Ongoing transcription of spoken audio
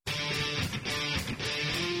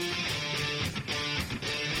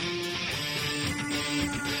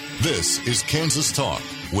This is Kansas Talk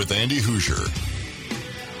with Andy Hoosier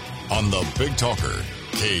on the Big Talker,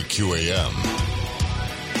 KQAM.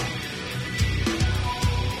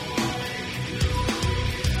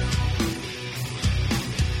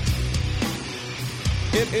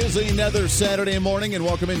 It is another Saturday morning, and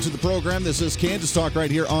welcome into the program. This is Kansas Talk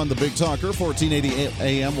right here on the Big Talker, 1480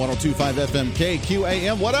 AM, 102.5 FM,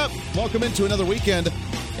 KQAM. What up? Welcome into another weekend.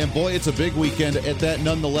 And boy, it's a big weekend at that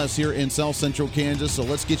nonetheless here in South Central Kansas. So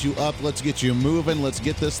let's get you up, let's get you moving, let's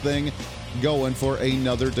get this thing going for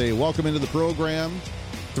another day. Welcome into the program.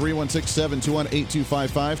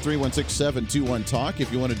 316-721-8255, 316-721-TALK.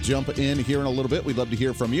 If you want to jump in here in a little bit, we'd love to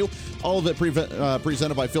hear from you. All of it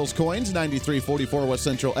presented by Phil's Coins, 9344 West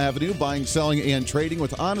Central Avenue. Buying, selling, and trading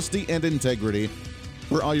with honesty and integrity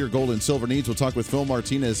for all your gold and silver needs. We'll talk with Phil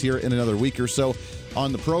Martinez here in another week or so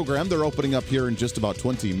on the program. They're opening up here in just about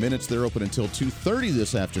 20 minutes. They're open until 2:30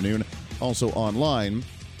 this afternoon. Also online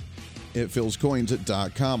at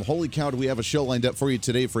philscoins.com. Holy cow, do we have a show lined up for you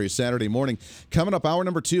today for a Saturday morning. Coming up, hour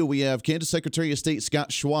number 2, we have Kansas Secretary of State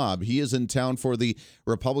Scott Schwab. He is in town for the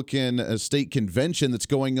Republican State Convention that's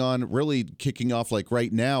going on, really kicking off like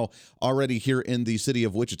right now, already here in the city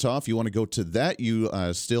of Wichita. If you want to go to that, you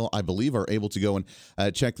still, I believe, are able to go and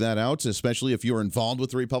check that out, especially if you're involved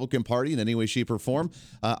with the Republican Party in any way, shape, or form.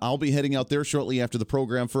 I'll be heading out there shortly after the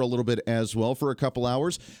program for a little bit as well, for a couple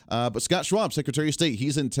hours. But Scott Schwab, Secretary of State,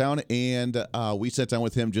 he's in town, and we sat down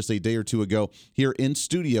with him just a day or two ago here in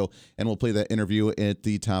studio, and we'll play that interview at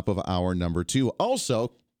the top of hour number 2.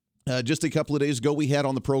 Also, just a couple of days ago, we had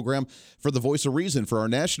on the program for the Voice of Reason for our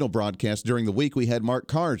national broadcast during the week. We had Mark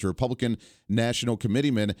Kahrs, Republican National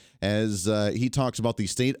Committeeman, as he talks about the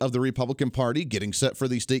state of the Republican Party, getting set for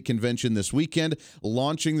the state convention this weekend,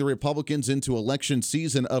 launching the Republicans into election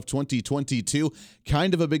season of 2022.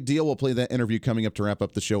 Kind of a big deal. We'll play that interview coming up to wrap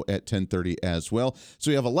up the show at 10:30 as well.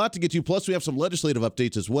 So we have a lot to get to. Plus, we have some legislative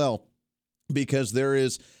updates as well, because there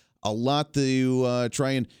is a lot to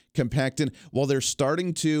try and compact in. While they're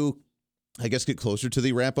starting to, I guess, get closer to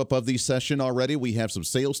the wrap-up of the session already, we have some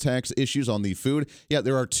sales tax issues on the food. Yeah,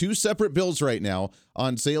 there are 2 separate bills right now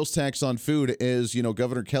on sales tax on food, as, you know,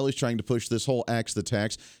 Governor Kelly's trying to push this whole axe the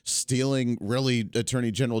tax, stealing, really,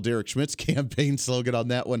 Attorney General Derek Schmidt's campaign slogan on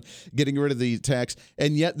that one, getting rid of the tax.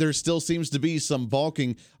 And yet there still seems to be some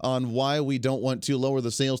balking on why we don't want to lower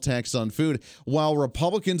the sales tax on food, while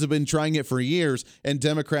Republicans have been trying it for years, and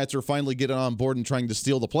Democrats are finally getting on board and trying to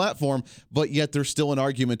steal the platform, but yet there's still an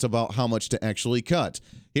argument about how much to actually cut.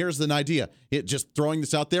 Here's an idea. Just throwing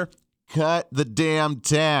this out there, cut the damn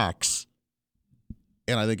tax.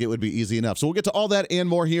 And I think it would be easy enough. So we'll get to all that and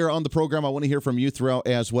more here on the program. I want to hear from you throughout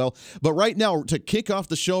as well. But right now, to kick off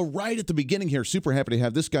the show right at the beginning here, super happy to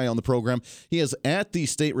have this guy on the program. He is at the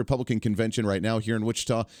State Republican Convention right now here in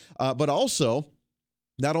Wichita. But also,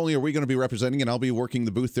 not only are we going to be representing, and I'll be working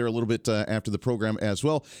the booth there a little bit after the program as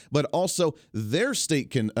well, but also their state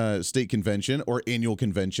convention or annual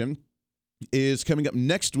convention is coming up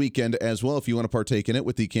next weekend as well, if you want to partake in it,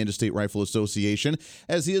 with the Kansas State Rifle Association,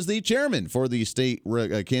 as he is the chairman for the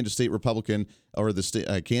Kansas State Republican, or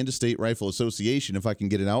the Kansas State Rifle Association, if I can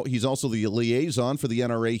get it out. He's also the liaison for the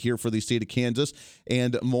NRA here for the state of Kansas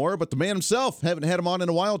and more. But the man himself, haven't had him on in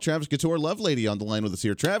a while, Travis Couture-Lovelady on the line with us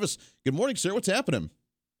here. Travis, good morning, sir. What's happening?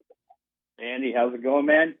 Andy, how's it going,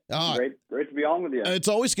 man? Great to be on with you. It's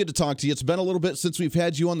always good to talk to you. It's been a little bit since we've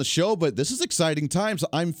had you on the show, but this is exciting times.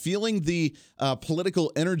 I'm feeling the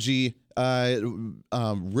political energy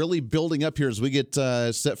really building up here as we get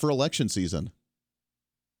set for election season.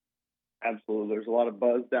 Absolutely. There's a lot of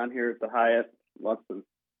buzz down here at the Hyatt. Lots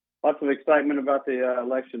of excitement about the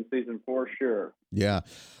election season for sure. Yeah.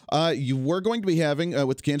 You were going to be having,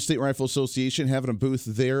 with the Kansas State Rifle Association, having a booth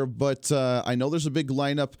there, but I know there's a big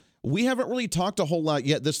lineup. We haven't really talked a whole lot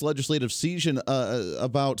yet this legislative season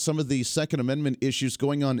about some of the Second Amendment issues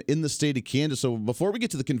going on in the state of Kansas. So before we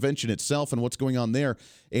get to the convention itself and what's going on there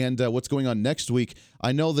and what's going on next week,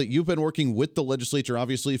 I know that you've been working with the legislature,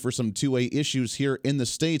 obviously, for some 2A issues here in the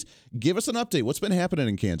state. Give us an update. What's been happening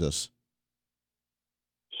in Kansas?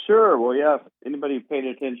 Sure. Well, yeah, if anybody paid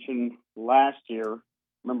attention last year,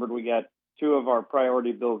 remembered we got 2 of our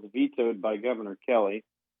priority bills vetoed by Governor Kelly.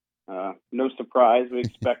 No surprise. We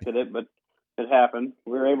expected it, but it happened.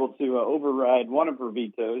 We were able to override one of her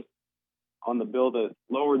vetoes on the bill that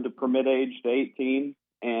lowered the permit age to 18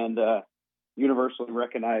 and universally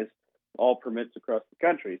recognized all permits across the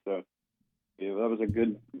country. So that was a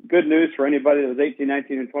good news for anybody that was 18,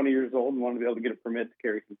 19, and 20 years old and wanted to be able to get a permit to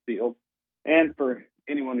carry concealed, and for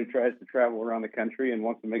anyone who tries to travel around the country and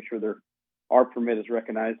wants to make sure our permit is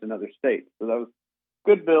recognized in other states. So that was a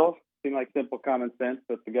good bill. Seemed like simple common sense,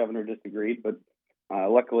 but the governor disagreed. But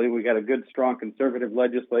Luckily, we got a good, strong conservative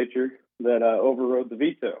legislature that overrode the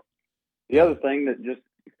veto. The other thing that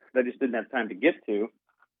I just didn't have time to get to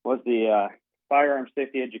was the firearm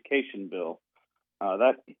safety education bill.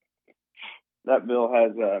 That bill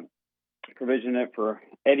has a provision in it for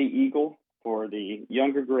Eddie Eagle for the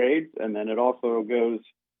younger grades, and then it also goes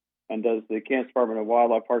and does the Kansas Department of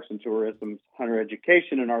Wildlife, Parks, and Tourism's Hunter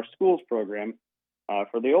Education in our schools program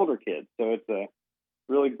for the older kids. So it's a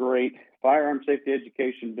really great firearm safety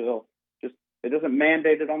education bill. It doesn't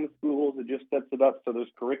mandate it on the schools. It just sets it up so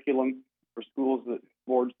there's curriculum for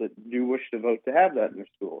boards that do wish to vote to have that in their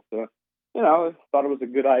schools. So, I thought it was a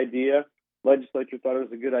good idea. Legislature thought it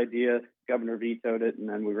was a good idea. Governor vetoed it, and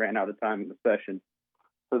then we ran out of time in the session.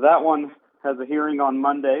 So that one has a hearing on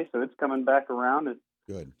Monday, so it's coming back around. It's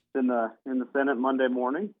good. In the Senate Monday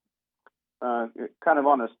morning. Kind of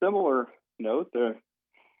on a similar note,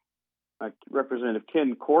 Representative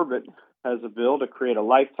Ken Corbett has a bill to create a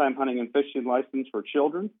lifetime hunting and fishing license for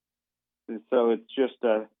children. And so it's just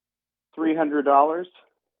 $300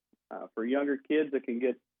 for younger kids that can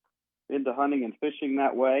get into hunting and fishing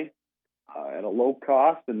that way at a low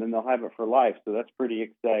cost, and then they'll have it for life. So that's pretty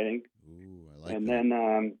exciting. Ooh, I like and that.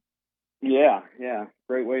 then,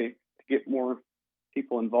 great way to get more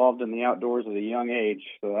people involved in the outdoors at a young age.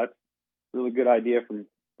 So that's a really good idea from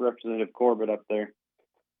Representative Corbett up there.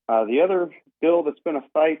 The other bill that's been a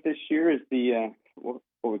fight this year is the what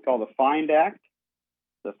we call the FIND Act,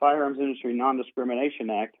 the Firearms Industry Non-Discrimination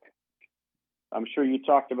Act. I'm sure you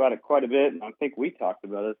talked about it quite a bit, and I think we talked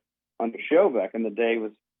about it on the show back in the day.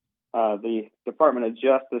 Was the Department of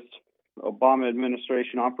Justice Obama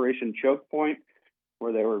administration Operation Choke Point,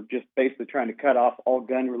 where they were just basically trying to cut off all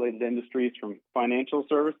gun-related industries from financial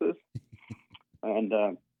services.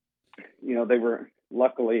 And, they were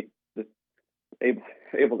luckily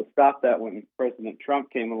able to stop that when President Trump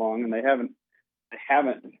came along, and they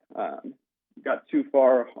haven't got too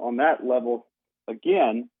far on that level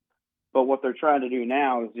again. But what they're trying to do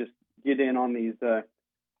now is just get in on these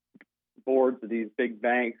boards of these big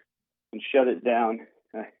banks and shut it down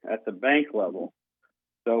at the bank level.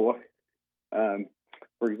 So,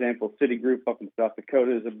 for example, Citigroup up in South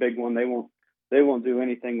Dakota is a big one. They won't do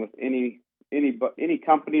anything with any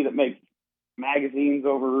company that makes magazines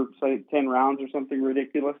over, say, 10 rounds or something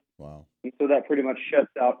ridiculous. Wow. And so that pretty much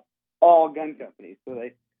shuts out all gun companies. So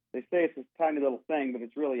they say it's this tiny little thing, but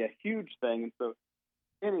it's really a huge thing. And so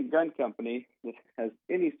any gun company that has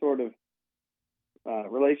any sort of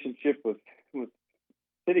relationship with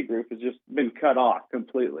Citigroup has just been cut off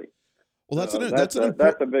completely. Well, that's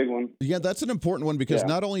a big one. Yeah, that's an important one because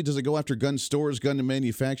not only does it go after gun stores, gun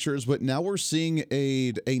manufacturers, but now we're seeing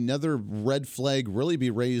another red flag really be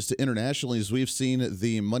raised internationally as we've seen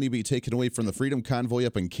the money be taken away from the Freedom Convoy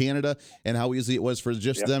up in Canada and how easy it was for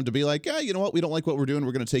just them to be like, you know what, we don't like what we're doing,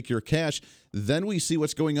 we're going to take your cash. Then we see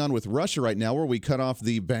what's going on with Russia right now where we cut off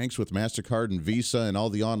the banks with MasterCard and Visa and all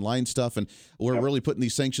the online stuff, and we're really putting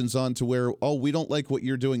these sanctions on to where, we don't like what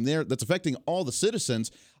you're doing there. That's affecting all the citizens.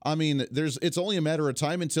 I mean, it's only a matter of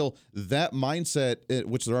time until that mindset,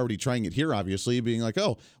 which they're already trying it here, obviously, being like,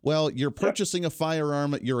 you're purchasing a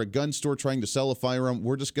firearm, you're a gun store trying to sell a firearm,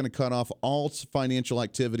 we're just going to cut off all financial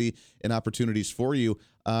activity and opportunities for you.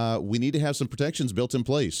 We need to have some protections built in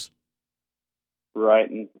place. Right,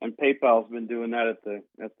 and PayPal's been doing that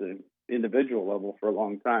at the individual level for a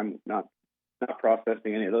long time, not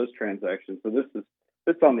processing any of those transactions. So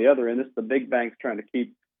this on the other end. This is the big banks trying to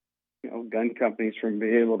keep gun companies from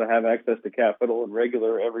being able to have access to capital and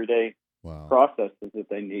regular everyday processes that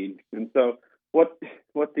they need. And so what the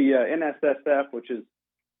NSSF, which is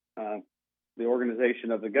the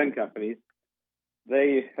organization of the gun companies,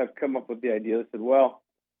 they have come up with the idea. They said,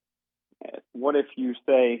 what if you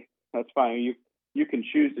say, that's fine, you can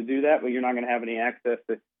choose to do that, but you're not going to have any access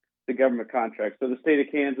to government contracts. So the state of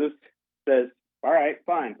Kansas says, all right,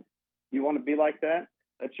 fine. You want to be like that?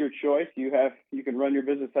 That's your choice. You can run your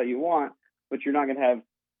business how you want, but you're not going to have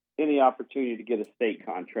any opportunity to get a state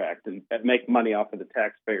contract and make money off of the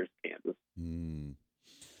taxpayers of Kansas.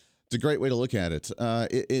 It's a great way to look at it.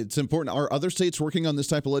 It's important. Are other states working on this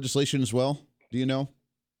type of legislation as well? Do you know?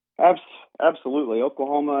 Absolutely.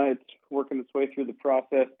 Oklahoma, it's working its way through the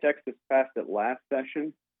process. Texas passed it last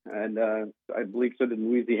session, and I believe so did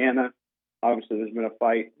Louisiana. Obviously, there's been a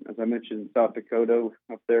fight, as I mentioned, in South Dakota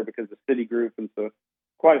up there because of Citigroup, and so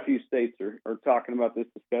quite a few states are talking about this,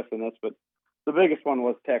 discussing this, but the biggest one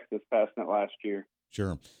was Texas passing it last year.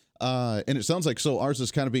 Sure. And it sounds like ours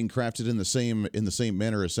is kind of being crafted in the same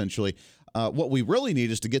manner, essentially. What we really need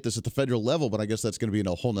is to get this at the federal level, but I guess that's going to be in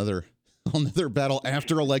a whole nother battle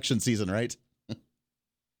after election season, right?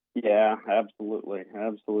 Yeah, absolutely.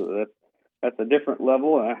 that's a different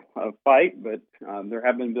level of fight, but there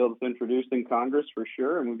have been bills introduced in Congress for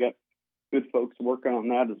sure, and we've got good folks working on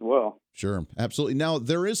that as well. Sure, absolutely. Now,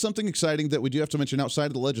 there is something exciting that we do have to mention outside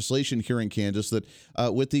of the legislation here in Kansas, that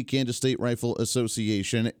with the Kansas State Rifle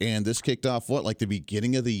Association, and this kicked off, like the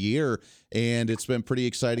beginning of the year, and it's been pretty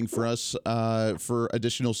exciting for us for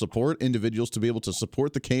additional support, individuals to be able to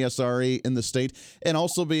support the KSRA in the state, and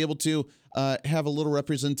also be able to have a little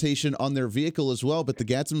representation on their vehicle as well. But the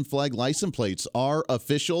Gadsden flag license plates are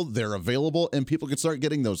official, they're available, and people can start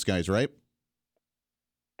getting those guys, right?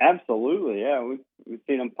 Absolutely, yeah. We've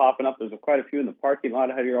seen them popping up. There's quite a few in the parking lot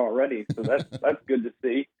out here already, so that's good to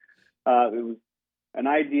see. It was an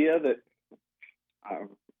idea that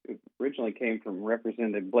originally came from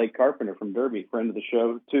Representative Blake Carpenter from Derby, friend of the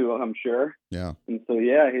show too, I'm sure. Yeah. And so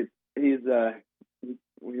yeah,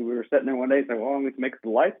 we were sitting there one day and said, well, let's make the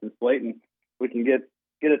license plate and we can get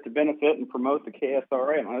it to benefit and promote the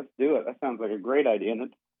KSRA. And let's do it. That sounds like a great idea. And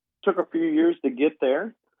it took a few years to get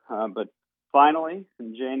there, but finally,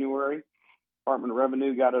 in January, Department of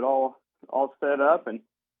Revenue got it all set up, and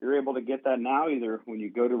you're able to get that now either when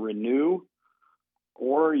you go to renew,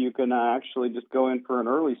 or you can actually just go in for an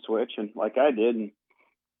early switch, and like I did, and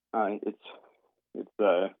it's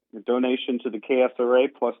a donation to the KSRA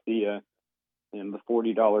plus the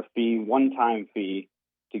 $40 fee, one-time fee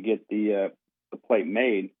to get the plate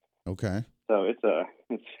made. Okay. So it's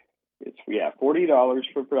 $40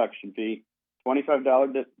 for production fee.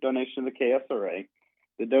 $25 donation to the KSRA.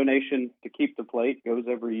 The donation to keep the plate goes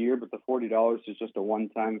every year, but the $40 is just a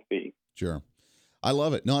one-time fee. Sure. I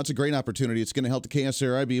love it. No, it's a great opportunity. It's going to help the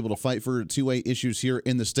KSRI be able to fight for two-way issues here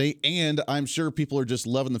in the state, and I'm sure people are just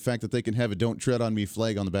loving the fact that they can have a "Don't Tread on Me"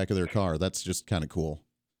 flag on the back of their car. That's just kind of cool.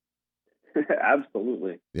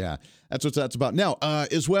 Absolutely. Yeah, that's what that's about. Now,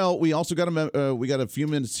 as well, we also got a few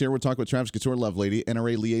minutes here. We'll talk with Travis Couture-Lovelady,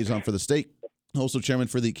 NRA Liaison for the state, also chairman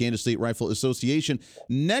for the Kansas State Rifle Association.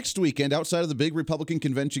 Next weekend, outside of the big Republican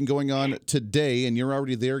convention going on today, and you're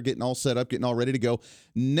already there getting all set up, getting all ready to go.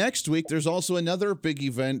 Next week, there's also another big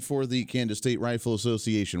event for the Kansas State Rifle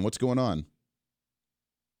Association. What's going on?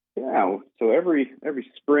 Yeah, so every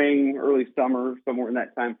spring, early summer, somewhere in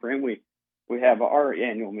that time frame, we have our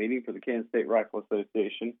annual meeting for the Kansas State Rifle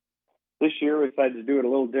Association. This year, we decided to do it a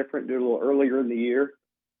little different, do it a little earlier in the year,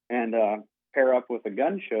 and pair up with a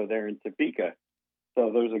gun show there in Topeka.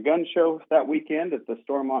 So there's a gun show that weekend at the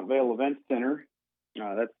Stormont Vale Event Center.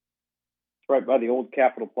 That's right by the old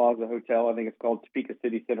Capitol Plaza Hotel. I think it's called Topeka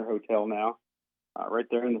City Center Hotel now, right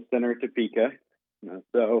there in the center of Topeka.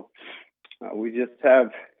 So we just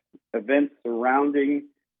have events surrounding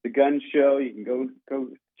the gun show. You can go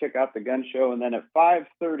check out the gun show. And then at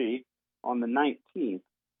 5:30 on the 19th,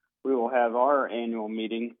 we will have our annual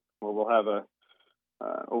meeting where we'll have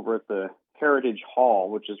over at the Heritage Hall,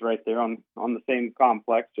 which is right there on the same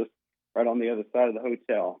complex, just right on the other side of the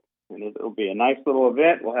hotel. And it'll be a nice little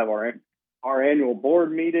event. We'll have our annual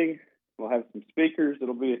board meeting. We'll have some speakers.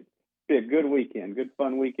 It'll be a good weekend, good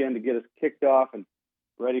fun weekend to get us kicked off and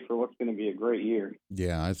ready for what's going to be a great year.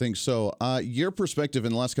 Yeah, I think so. Your perspective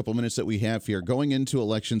in the last couple of minutes that we have here, going into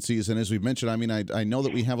election season, as we've mentioned, I mean, I know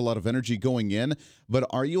that we have a lot of energy going in, but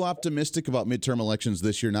are you optimistic about midterm elections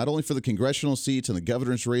this year, not only for the congressional seats and the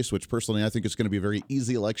governor's race, which personally I think is going to be a very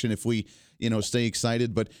easy election if we, stay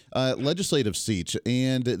excited, but legislative seats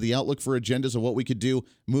and the outlook for agendas of what we could do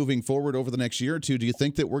moving forward over the next year or two? Do you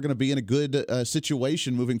think that we're going to be in a good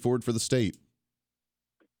situation moving forward for the state?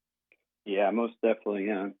 Yeah, most definitely.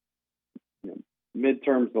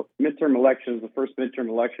 Midterm elections, the first midterm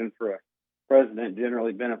election for a president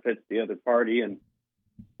generally benefits the other party, and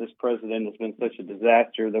this president has been such a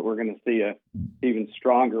disaster that we're going to see a even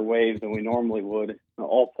stronger wave than we normally would.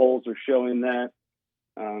 All polls are showing that.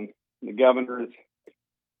 The governor is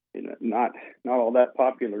not all that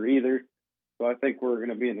popular either, so I think we're going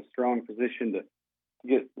to be in a strong position to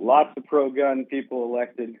get lots of pro-gun people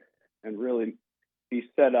elected and really be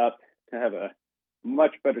set up to have a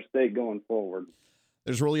much better state going forward.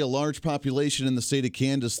 There's really a large population in the state of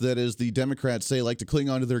Kansas that, as the Democrats say, like to cling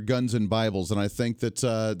onto their guns and Bibles, and I think that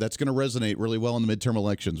that's going to resonate really well in the midterm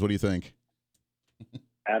elections. What do you think?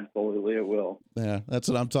 Absolutely, it will. Yeah, that's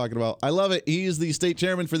what I'm talking about. I love it. He is the state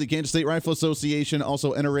chairman for the Kansas State Rifle Association,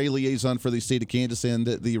 also NRA liaison for the state of Kansas and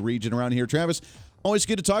the region around here. Travis, always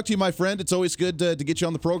good to talk to you, my friend. It's always good to get you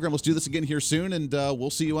on the program. Let's do this again here soon, and we'll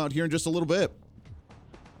see you out here in just a little bit.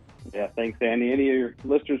 Yeah, thanks, Andy. Any of your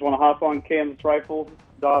listeners want to hop on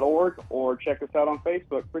kansasrifle.org or check us out on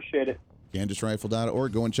Facebook? Appreciate it.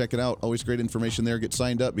 kansasrifle.org. Go and check it out. Always great information there. Get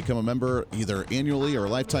signed up, become a member, either annually or a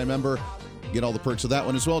lifetime member. Get all the perks of that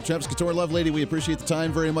one as well. Travis Couture-Lovelady, we appreciate the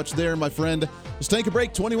time very much there, my friend. Let's take a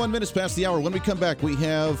break. 21 minutes past the hour. When we come back, we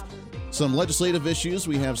have some legislative issues.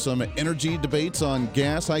 We have some energy debates on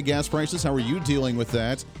gas, high gas prices. How are you dealing with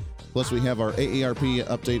that? Plus, we have our AARP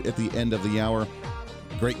update at the end of the hour.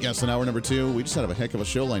 Great guest in hour number 2. We just had a heck of a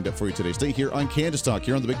show lined up for you today. Stay here on Kansas Talk,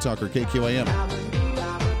 here on the Big Talker, KQAM.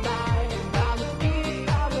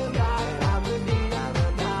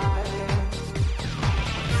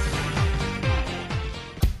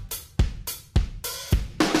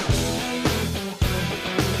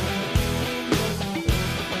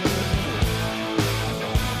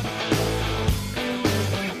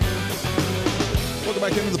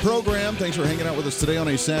 Back into the program. Thanks for hanging out with us today on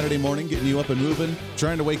a Saturday morning, getting you up and moving,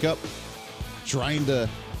 trying to wake up, trying to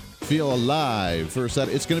feel alive for a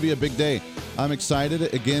Saturday. It's going to be a big day. I'm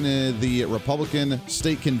excited. Again, the Republican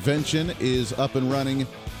State Convention is up and running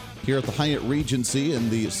here at the Hyatt Regency in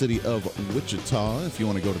the city of Wichita, if you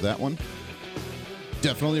want to go to that one.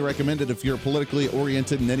 Definitely recommend it if you're politically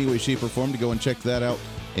oriented in any way, shape, or form to go and check that out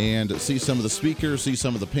and see some of the speakers, see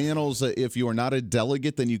some of the panels. If you are not a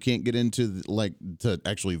delegate, then you can't get into to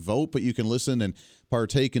actually vote, but you can listen and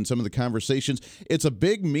partake in some of the conversations. It's a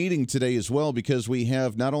big meeting today as well because we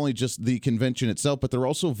have not only just the convention itself, but they're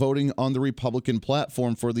also voting on the Republican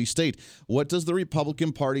platform for the state. What does the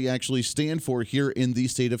Republican Party actually stand for here in the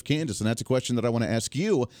state of Kansas? And that's a question that I want to ask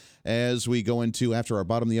you as we go into after our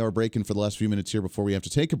bottom of the hour break and for the last few minutes here before we have to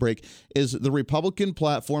take a break. Is the Republican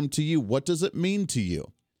platform to you? What does it mean to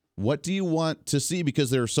you? What do you want to see?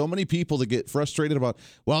 Because there are so many people that get frustrated about,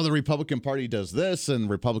 well, the Republican Party does this and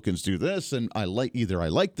Republicans do this, and either I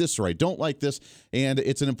like this or I don't like this, and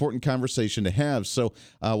it's an important conversation to have. So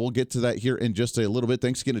we'll get to that here in just a little bit.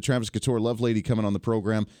 Thanks again to Travis Couture-Lovelady coming on the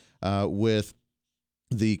program with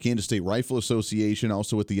the Kansas State Rifle Association,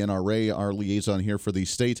 also with the NRA, our liaison here for the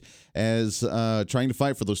state, as trying to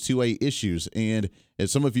fight for those 2A issues. And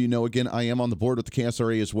as some of you know, again, I am on the board with the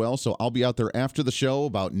KSRA as well, so I'll be out there after the show,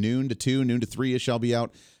 about noon to 2, noon to 3-ish. I'll be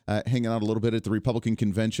out hanging out a little bit at the Republican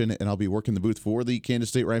Convention, and I'll be working the booth for the Kansas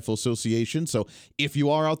State Rifle Association. So if you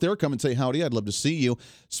are out there, come and say howdy. I'd love to see you.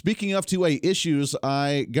 Speaking of 2A issues,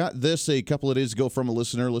 I got this a couple of days ago from a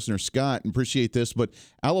listener Scott, and appreciate this, but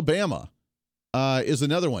Alabama is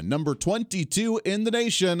another one, number 22 in the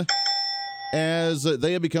nation, as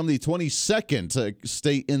they have become the 22nd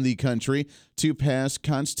state in the country to pass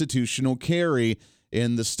constitutional carry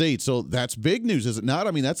in the state. So that's big news, is it not?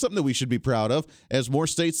 I mean, that's something that we should be proud of, as more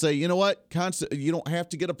states say, you know what, you don't have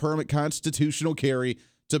to get a permit, constitutional carry,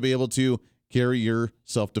 to be able to carry your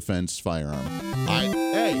self-defense firearm.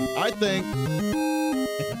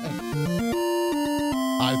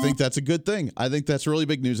 I think that's a good thing. I think that's really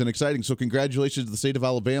big news and exciting. So congratulations to the state of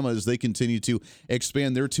Alabama as they continue to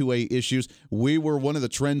expand their 2A issues. We were one of the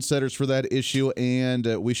trendsetters for that issue, and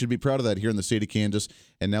we should be proud of that here in the state of Kansas.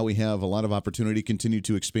 And now we have a lot of opportunity to continue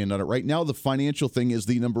to expand on it. Right now, the financial thing is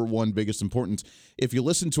the number one biggest importance. If you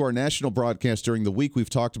listen to our national broadcast during the week, we've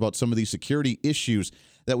talked about some of the security issues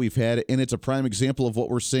that we've had, and it's a prime example of what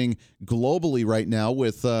we're seeing globally right now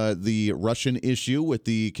with the Russian issue, with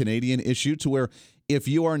the Canadian issue, to where if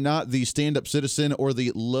you are not the stand-up citizen or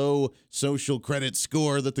the low social credit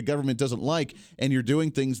score that the government doesn't like, and you're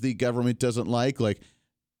doing things the government doesn't like,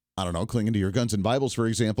 I don't know, clinging to your guns and Bibles, for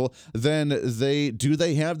example, then they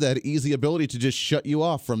have that easy ability to just shut you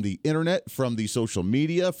off from the internet, from the social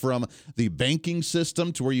media, from the banking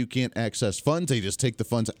system, to where you can't access funds. They just take the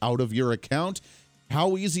funds out of your account.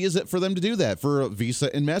 How easy is it for them to do that? For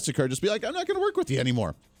Visa and MasterCard, just be like, I'm not going to work with you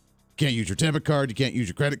anymore. Can't use your debit card. You can't use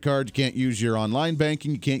your credit card. You can't use your online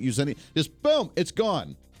banking. You can't use any. Just boom, it's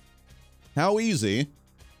gone. How easy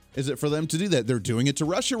is it for them to do that? They're doing it to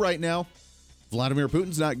Russia right now. Vladimir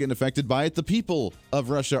Putin's not getting affected by it. The people of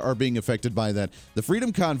Russia are being affected by that. The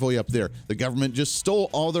Freedom Convoy up there, the government just stole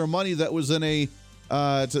all their money that was in a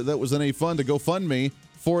fund, to GoFundMe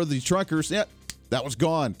for the truckers. Yeah, that was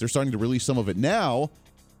gone. They're starting to release some of it now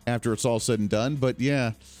after it's all said and done. But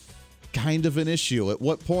yeah, kind of an issue. At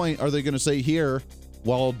what point are they going to say here,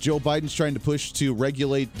 while Joe Biden's trying to push to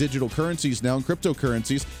regulate digital currencies now and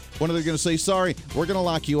cryptocurrencies, when are they going to say, sorry, we're going to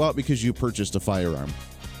lock you out because you purchased a firearm?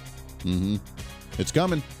 It's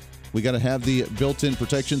coming. We got to have the built-in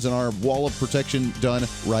protections and our wall of protection done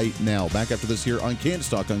right now. Back after this here on Kansas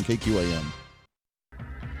Talk on KQAM.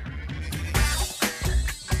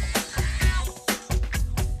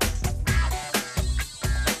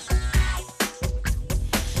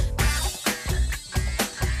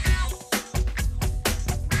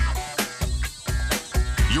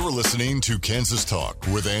 You're listening to Kansas Talk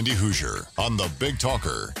with Andy Hoosier on the Big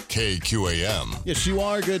Talker, KQAM. Yes, you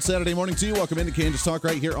are. Good Saturday morning to you. Welcome into Kansas Talk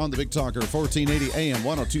right here on the Big Talker, 1480 AM,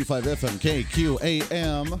 102.5 FM,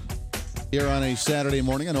 KQAM. Here on a Saturday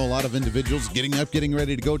morning, I know a lot of individuals getting up, getting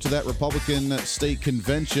ready to go to that Republican State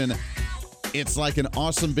Convention. It's like an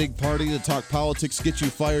awesome big party to talk politics, get you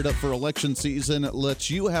fired up for election season, let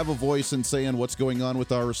you have a voice in saying what's going on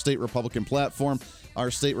with our state Republican platform,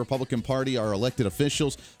 our state Republican Party, our elected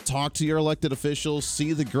officials. Talk to your elected officials,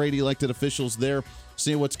 see the great elected officials there,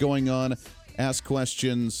 see what's going on, ask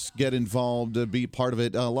questions, get involved, be part of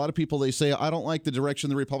it. A lot of people, they say, I don't like the direction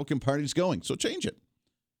the Republican Party is going, so change it.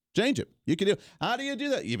 Change it. You can do. How do you do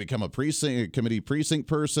that? You become a committee precinct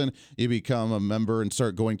person. You become a member and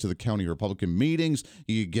start going to the county Republican meetings.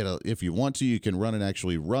 You get if you want to, you can run and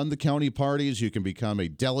actually run the county parties. You can become a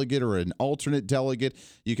delegate or an alternate delegate.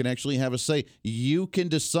 You can actually have a say. You can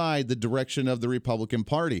decide the direction of the Republican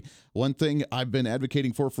Party. One thing I've been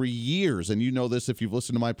advocating for years, and you know this if you've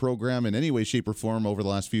listened to my program in any way, shape, or form over the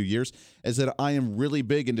last few years, is that I am really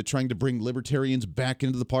big into trying to bring libertarians back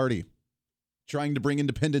into the party. Trying to bring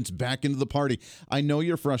independents back into the party. I know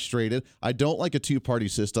you're frustrated. I don't like a two-party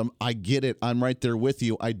system. I get it. I'm right there with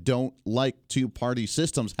you. I don't like two-party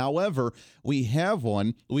systems. However, we have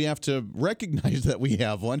one. We have to recognize that we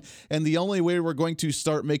have one. And the only way we're going to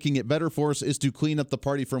start making it better for us is to clean up the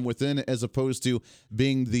party from within, as opposed to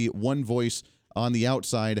being the one voice on the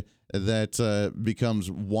outside that becomes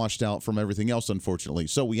washed out from everything else, unfortunately.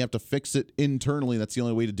 So we have to fix it internally. That's the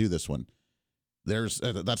only way to do this one.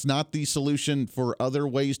 That's not the solution for other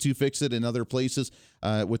ways to fix it in other places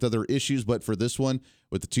with other issues, but for this one,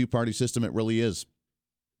 with the two-party system, it really is.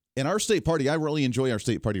 In our state party, I really enjoy our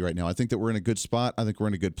state party right now. I think that we're in a good spot. I think we're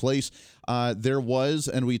in a good place.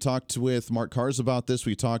 And we talked with Mark Kahrs about this.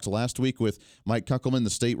 We talked last week with Mike Kuckelman, the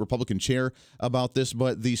state Republican chair, about this.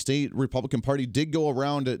 But the state Republican Party did go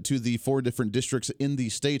around to the 4 different districts in the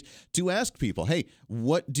state to ask people, hey,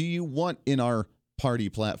 what do you want in our party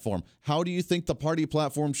platform? How do you think the party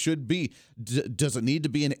platform should be? Does it need to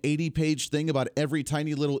be an 80-page thing about every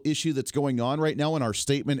tiny little issue that's going on right now in our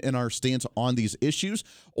statement and our stance on these issues?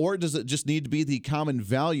 Or does it just need to be the common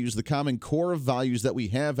values, the common core of values that we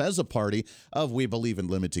have as a party of we believe in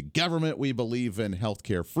limited government, we believe in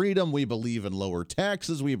healthcare freedom, we believe in lower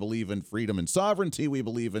taxes, we believe in freedom and sovereignty, we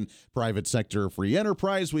believe in private sector free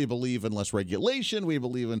enterprise, we believe in less regulation, we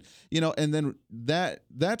believe in, and then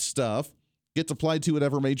that stuff gets applied to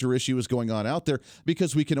whatever major issue is going on out there,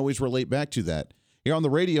 because we can always relate back to that. Here on the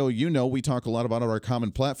radio, we talk a lot about our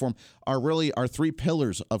common platform are really our 3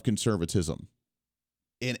 pillars of conservatism.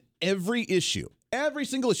 In every issue, every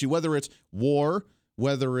single issue, whether it's war,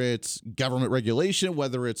 whether it's government regulation,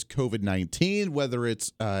 whether it's COVID-19, whether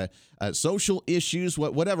it's social issues,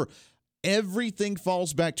 whatever, everything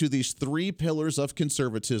falls back to these 3 pillars of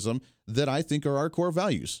conservatism that I think are our core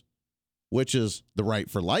values, which is the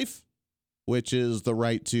right for life, which is the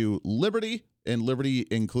right to liberty, and liberty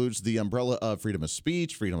includes the umbrella of freedom of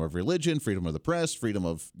speech, freedom of religion, freedom of the press, freedom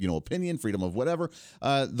of opinion, freedom of whatever,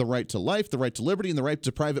 the right to life, the right to liberty, and the right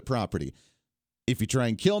to private property. If you try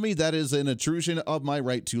and kill me, that is an intrusion of my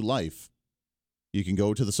right to life. You can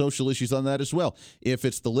go to the social issues on that as well. If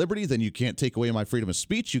it's the liberty, then you can't take away my freedom of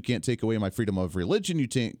speech. You can't take away my freedom of religion. You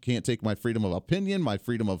can't take my freedom of opinion, my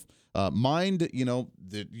freedom of mind.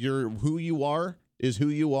 Who you are is who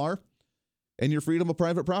you are. And your freedom of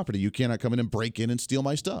private property. You cannot come in and break in and steal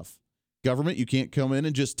my stuff. Government, you can't come in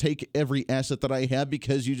and just take every asset that I have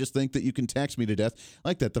because you just think that you can tax me to death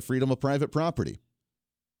like that. The freedom of private property.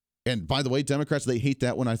 And by the way, Democrats, they hate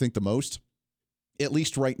that one, I think, the most. At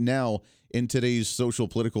least right now in today's social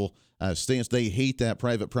political stance, they hate that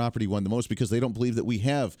private property one the most because they don't believe that we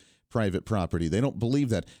have private property. They don't believe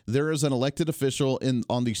that. There is an elected official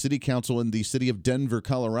on the city council in the city of Denver,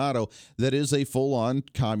 Colorado, that is a full-on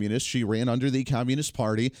communist. She ran under the Communist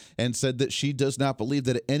Party and said that she does not believe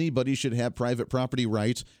that anybody should have private property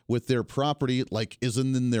rights with their property, like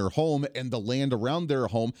isn't in their home and the land around their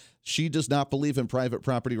home. She does not believe in private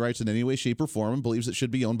property rights in any way, shape, or form and believes it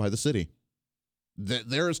should be owned by the city.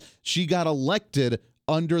 She got elected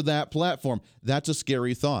under that platform. That's a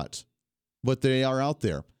scary thought, but they are out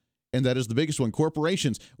there. And that is the biggest one.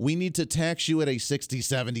 Corporations, we need to tax you at a 60,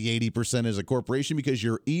 70, 80% as a corporation because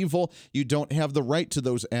you're evil. You don't have the right to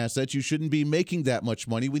those assets. You shouldn't be making that much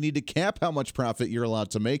money. We need to cap how much profit you're allowed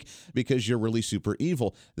to make because you're really super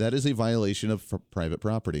evil. That is a violation of private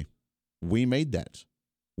property. We made that.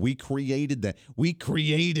 We created that. We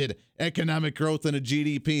created economic growth and a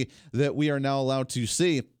GDP that we are now allowed to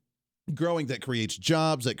see. growing, that creates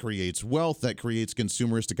jobs, that creates wealth, that creates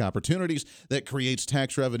consumeristic opportunities, that creates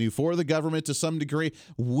tax revenue for the government to some degree.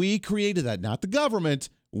 We created that, not the government.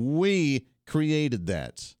 We created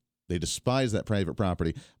that. They despise that private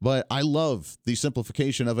property. But I love the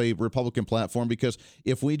simplification of a Republican platform, because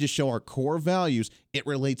if we just show our core values, it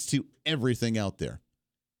relates to everything out there.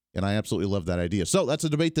 And I absolutely love that idea. So that's a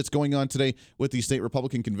debate that's going on today with the State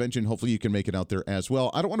Republican Convention. Hopefully you can make it out there as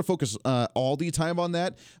well. I don't want to focus all the time on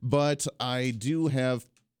that, but I do have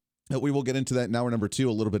we will get into that in hour number 2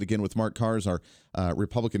 a little bit again with Mark Kahrs, our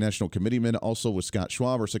Republican National Committeeman, also with Scott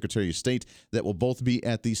Schwab, our Secretary of State, that will both be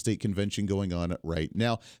at the state convention going on right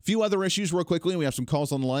now. A few other issues real quickly. We have some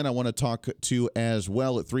calls on the line I want to talk to as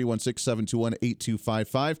well at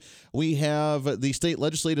 316-721-8255. We have the state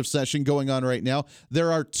legislative session going on right now.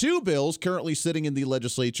 There are 2 bills currently sitting in the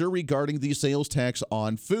legislature regarding the sales tax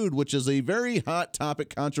on food, which is a very hot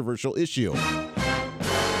topic, controversial issue.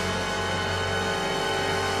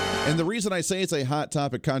 And the reason I say it's a hot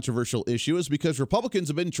topic, controversial issue is because Republicans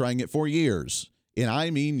have been trying it for years. And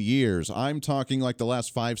I mean years. I'm talking like the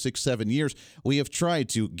last 5, 6, 7 years. We have tried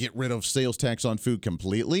to get rid of sales tax on food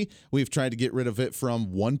completely. We've tried to get rid of it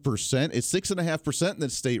from 1%. It's 6.5% in the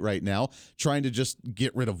state right now, trying to just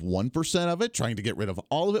get rid of 1% of it, trying to get rid of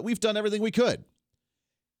all of it. We've done everything we could.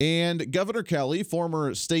 And Governor Kelly,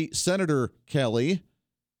 former State Senator Kelly,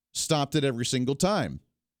 stopped it every single time.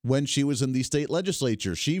 When she was in the state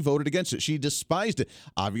legislature, she voted against it. She despised it.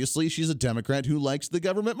 Obviously, she's a Democrat who likes the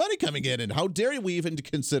government money coming in. And how dare we even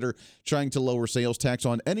consider trying to lower sales tax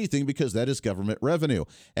on anything, because that is government revenue.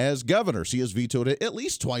 As governor, she has vetoed it at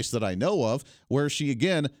least twice that I know of, where she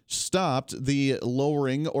again stopped the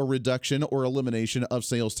lowering or reduction or elimination of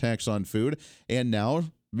sales tax on food. And now,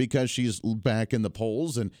 because she's back in the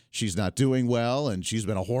polls and she's not doing well and she's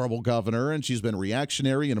been a horrible governor and she's been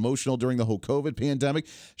reactionary and emotional during the whole COVID pandemic,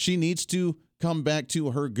 she needs to come back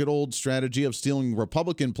to her good old strategy of stealing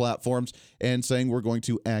Republican platforms and saying we're going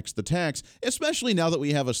to axe the tax, especially now that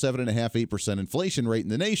we have a 7.5%, 8% inflation rate in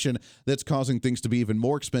the nation that's causing things to be even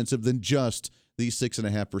more expensive than just the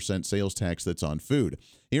 6.5% sales tax that's on food.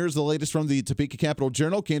 Here's the latest from the Topeka Capital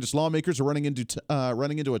Journal. Kansas lawmakers are running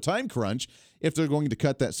into a time crunch if they're going to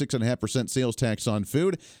cut that 6.5% sales tax on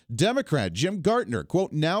food. Democrat Jim Gartner,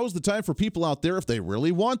 quote, "Now is the time for people out there, if they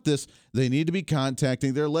really want this, they need to be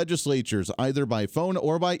contacting their legislatures, either by phone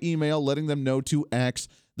or by email, letting them know to axe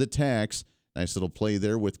the tax." Nice little play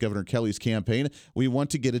there with Governor Kelly's campaign. We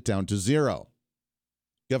want to get it down to 0.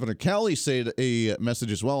 Governor Kelly said a message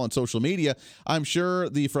as well on social media. "I'm sure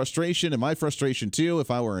the frustration, and my frustration too, if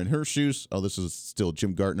I were in her shoes," this is still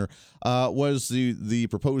Jim Gartner, was the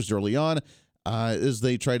proposed early on, as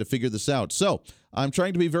they try to figure this out. "So I'm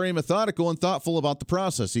trying to be very methodical and thoughtful about the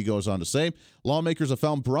process," he goes on to say. "Lawmakers have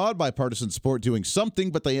found broad bipartisan support doing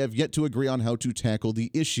something, but they have yet to agree on how to tackle the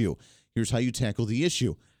issue." Here's how you tackle the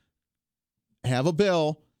issue. Have a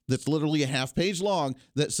bill that's literally a half-page long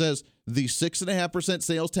that says the 6.5%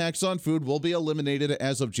 sales tax on food will be eliminated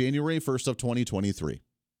as of January 1st of 2023.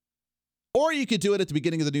 Or you could do it at the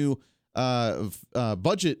beginning of the new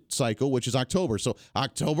budget cycle, which is October. So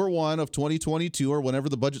October 1 of 2022, or whenever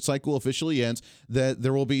the budget cycle officially ends, that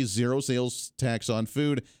there will be 0 sales tax on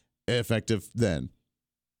food effective then.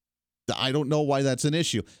 I don't know why that's an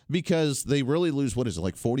issue, because they really lose, what is it,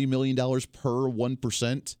 like $40 million per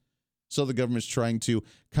 1%? So the government's trying to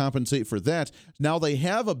compensate for that. Now they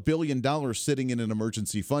have $1 billion sitting in an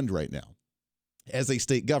emergency fund right now as a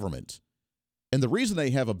state government. And the reason they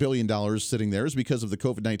have $1 billion sitting there is because of the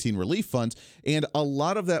COVID-19 relief funds. And a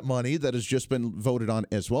lot of that money that has just been voted on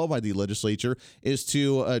as well by the legislature is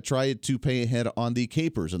to try to pay ahead on the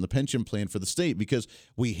KPERS and the pension plan for the state, because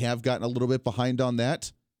we have gotten a little bit behind on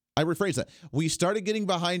that. I rephrase that. We started getting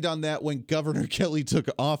behind on that when Governor Kelly took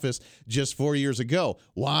office just 4 years ago.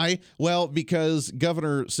 Why? Well, because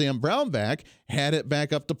Governor Sam Brownback had it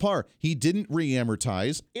back up to par. He didn't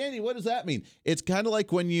re-amortize. Andy, what does that mean? It's kind of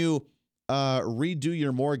like when you redo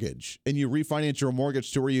your mortgage and you refinance your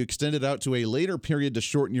mortgage to where you extend it out to a later period to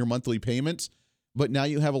shorten your monthly payments, but now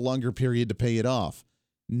you have a longer period to pay it off.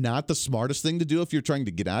 Not the smartest thing to do if you're trying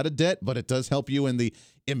to get out of debt, but it does help you in the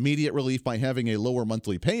immediate relief by having a lower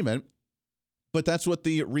monthly payment. But that's what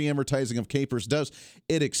the reamortizing of KPERS does.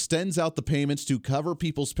 It extends out the payments to cover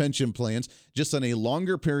people's pension plans just on a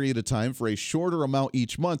longer period of time for a shorter amount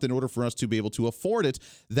each month in order for us to be able to afford it.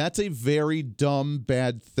 That's a very dumb,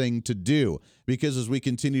 bad thing to do, because as we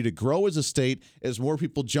continue to grow as a state, as more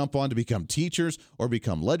people jump on to become teachers or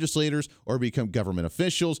become legislators or become government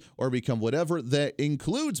officials or become whatever that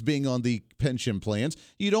includes being on the pension plans,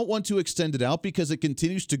 you don't want to extend it out because it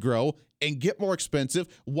continues to grow and get more expensive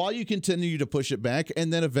while you continue to push it back,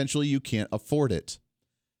 and then eventually you can't afford it.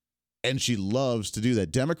 And she loves to do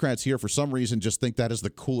that. Democrats here, for some reason, just think that is the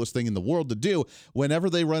coolest thing in the world to do. Whenever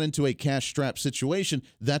they run into a cash-strapped situation,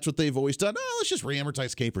 that's what they've always done. Oh, let's just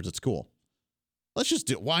re-amortize capers. It's cool. Let's just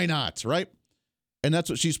do it. Why not, right? And that's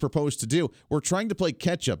what she's proposed to do. We're trying to play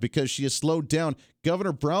catch-up because she has slowed down.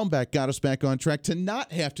 Governor Brownback got us back on track to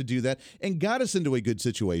not have to do that and got us into a good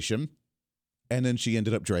situation. And then she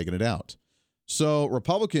ended up dragging it out. So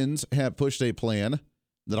Republicans have pushed a plan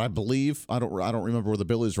that I believe, I don't remember where the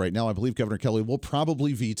bill is right now. I believe Governor Kelly will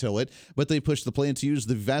probably veto it, but they pushed the plan to use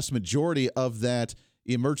the vast majority of that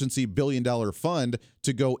emergency $1 billion fund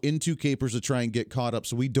to go into capers to try and get caught up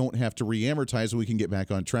so we don't have to re-amortize and we can get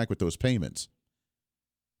back on track with those payments.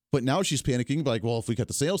 But now she's panicking, like, well, if we cut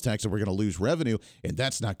the sales tax, then we're going to lose revenue, and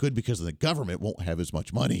that's not good because the government won't have as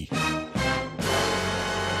much money.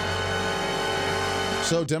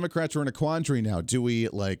 So Democrats are in a quandary now. Do we,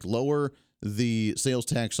 lower the sales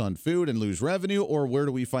tax on food and lose revenue, or where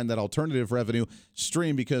do we find that alternative revenue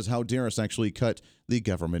stream? Because how dare us actually cut the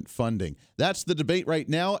government funding? That's the debate right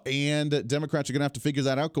now, and Democrats are going to have to figure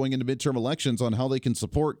that out going into midterm elections on how they can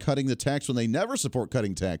support cutting the tax when they never support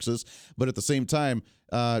cutting taxes, but at the same time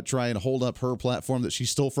try and hold up her platform that she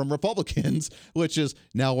stole from Republicans, which is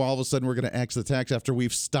now all of a sudden we're going to axe the tax after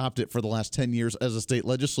we've stopped it for the last 10 years as a state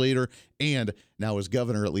legislator and now as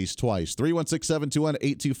governor at least twice.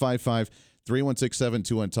 316-721-8255.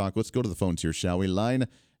 316-721-TALK. Let's go to the phones here, shall we? Line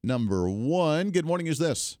number one. Good morning. Is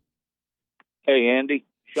this? Hey, Andy.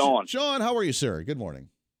 Sean. Sean, how are you, sir? Good morning.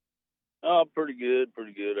 Oh, pretty good,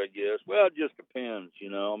 I guess. Well, it just depends,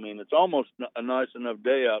 I mean, it's almost a nice enough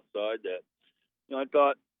day outside that, I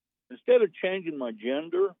thought, instead of changing my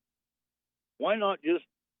gender, why not just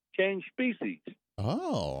change species?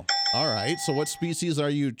 Oh, all right. So what species are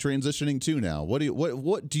you transitioning to now? What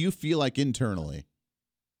do you feel like internally?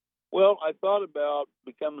 Well, I thought about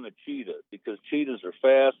becoming a cheetah because cheetahs are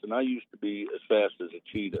fast, and I used to be as fast as a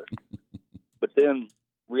cheetah. But then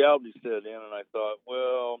reality set in, and I thought,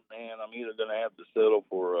 well, man, I'm either going to have to settle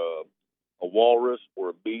for a walrus or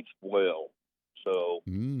a beached whale. So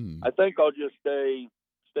I think I'll just stay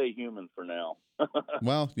human for now.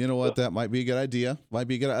 Well, you know what? That might be a good idea. I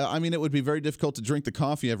mean, it would be very difficult to drink the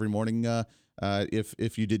coffee every morning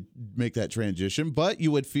if you did make that transition, but you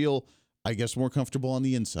would feel, I guess, more comfortable on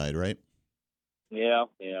the inside, right? Yeah.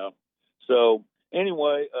 So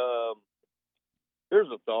anyway, here's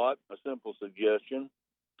a thought, a simple suggestion.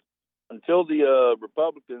 Until the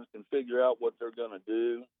Republicans can figure out what they're going to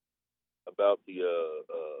do about the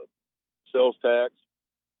sales tax,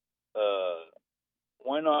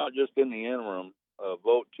 why not just in the interim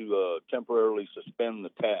vote to temporarily suspend the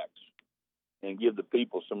tax and give the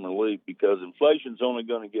people some relief, because inflation's only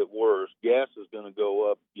going to get worse. Gas is going to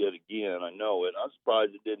go up yet again. I know it. I'm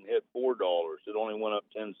surprised it didn't hit $4. It only went up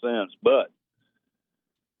 10 cents. But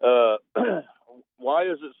why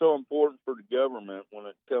is it so important for the government when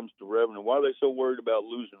it comes to revenue? Why are they so worried about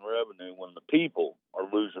losing revenue when the people are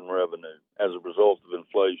losing revenue as a result of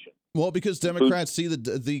inflation? Well, because Democrats see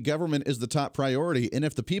the government is the top priority, and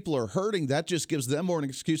if the people are hurting, that just gives them more an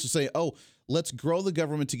excuse to say, oh, let's grow the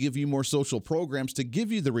government to give you more social programs to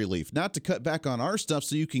give you the relief, not to cut back on our stuff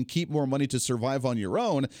so you can keep more money to survive on your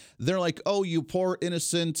own. They're like, oh, you poor,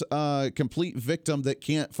 innocent, complete victim that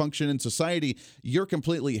can't function in society. You're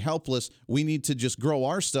completely helpless. We need to just grow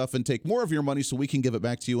our stuff and take more of your money so we can give it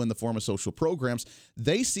back to you in the form of social programs.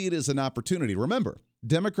 They see it as an opportunity. Remember,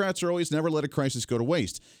 Democrats are always never let a crisis go to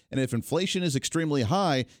waste. And if inflation is extremely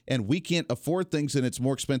high and we can't afford things and it's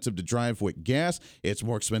more expensive to drive with gas, it's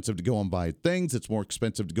more expensive to go and buy things, it's more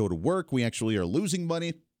expensive to go to work, we actually are losing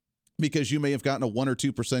money because you may have gotten a 1 or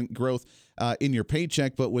 2% growth in your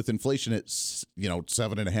paycheck, but with inflation at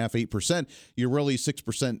 7.5%, 8%, you're really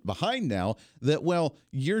 6% behind now. That, well,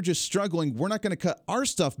 you're just struggling. We're not going to cut our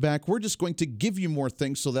stuff back. We're just going to give you more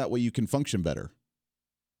things so that way you can function better.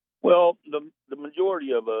 Well, the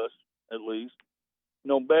majority of us, at least,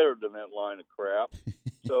 know better than that line of crap.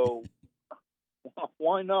 So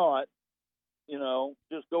why not,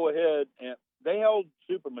 just go ahead and they held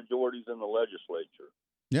supermajorities in the legislature.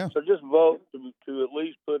 Yeah. So just vote to at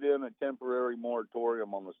least put in a temporary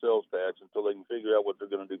moratorium on the sales tax until they can figure out what they're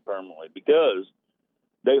going to do permanently, because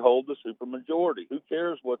they hold the supermajority. Who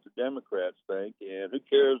cares what the Democrats think, and who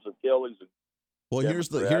cares if Kelly's Well, here's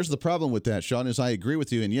the problem with that, Sean, is I agree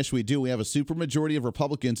with you. And yes, we do. We have a supermajority of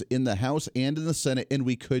Republicans in the House and in the Senate, and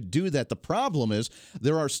we could do that. The problem is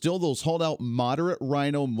there are still those holdout moderate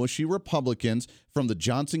rhino mushy Republicans from the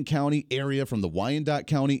Johnson County area, from the Wyandotte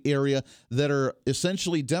County area, that are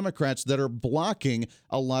essentially Democrats that are blocking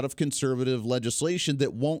a lot of conservative legislation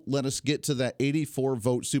that won't let us get to that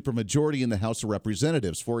 84-vote supermajority in the House of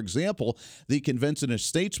Representatives. For example, the Convention of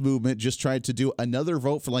States movement just tried to do another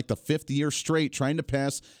vote for like the fifth year straight, trying to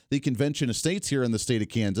pass the Convention of States here in the state of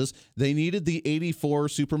Kansas. They needed the 84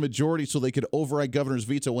 supermajority so they could override governor's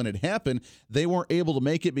veto. When it happened, they weren't able to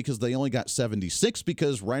make it because they only got 76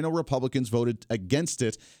 because rhino Republicans voted against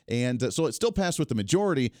it. And so it still passed with the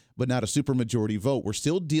majority, but not a supermajority vote. We're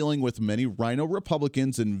still dealing with many rhino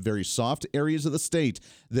Republicans in very soft areas of the state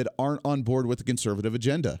that aren't on board with the conservative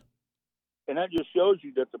agenda. And that just shows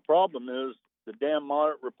you that the problem is the damn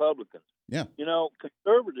moderate Republicans. Yeah. You know,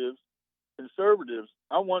 conservatives,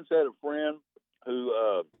 I once had a friend who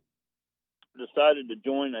decided to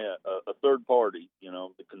join a third party, you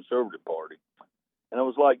know, the conservative party. And I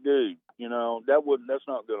was like, dude, you know, that's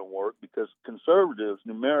not going to work because conservatives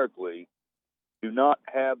numerically do not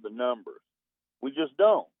have the numbers. We just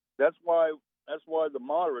don't. That's why the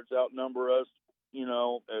moderates outnumber us, you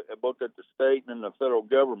know, both at the state and in the federal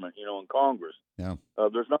government, you know, in Congress. Yeah.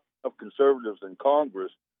 There's not enough conservatives in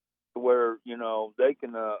Congress to where, you know, they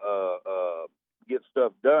can get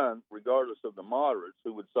stuff done regardless of the moderates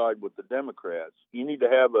who would side with the Democrats. You need to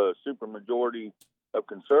have a supermajority of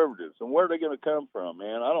conservatives. And where are they going to come from,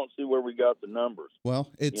 man? I don't see where we got the numbers. Well,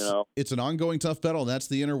 it's an ongoing tough battle. That's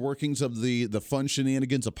the inner workings of the fun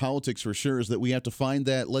shenanigans of politics for sure, is that we have to find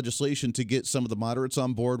that legislation to get some of the moderates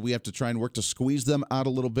on board. We have to try and work to squeeze them out a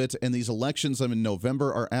little bit. And these elections in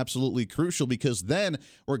November are absolutely crucial because then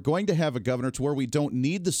we're going to have a governor to where we don't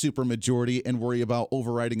need the supermajority and worry about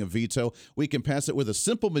overriding a veto. We can pass it with a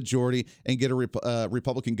simple majority and get a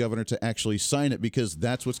Republican governor to actually sign it because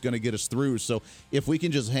that's what's going to get us through. So if we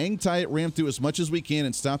can just hang tight, ram through as much as we can,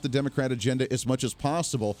 and stop the Democrat agenda as much as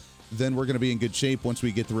possible, then we're going to be in good shape once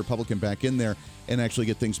we get the Republican back in there and actually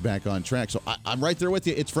get things back on track. So I'm right there with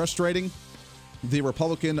you. It's frustrating. The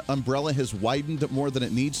Republican umbrella has widened more than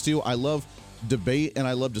it needs to. I love debate and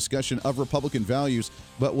I love discussion of Republican values,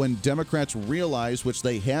 but when Democrats realize, which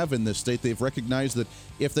they have in this state, they've recognized that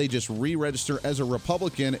if they just re-register as a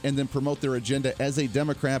Republican and then promote their agenda as a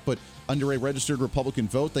Democrat, but under a registered Republican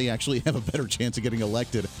vote, they actually have a better chance of getting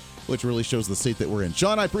elected, which really shows the state that we're in.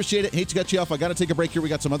 Sean, I appreciate it. Hate to cut you off. I got to take a break here. We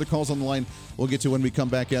got some other calls on the line we'll get to when we come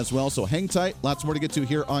back as well. So hang tight. Lots more to get to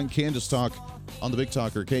here on Kansas Talk on the Big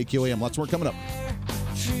Talker, KQAM. Lots more coming up.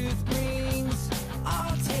 Truth brings,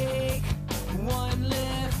 I'll take one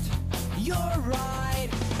lift. You're right,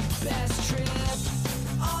 best trip.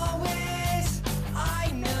 Always,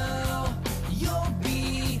 I know you'll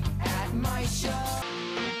be at my show.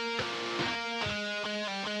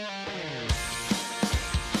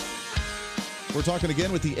 We're talking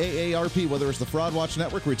again with the AARP, whether it's the Fraud Watch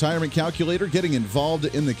Network, Retirement Calculator, getting involved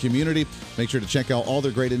in the community. Make sure to check out all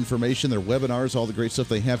their great information, their webinars, all the great stuff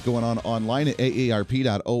they have going on online at aarp.org/KS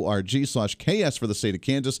for the state of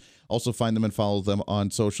Kansas. Also find them and follow them on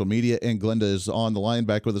social media. And Glenda is on the line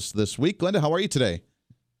back with us this week. Glenda, how are you today?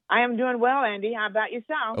 I am doing well, Andy. How about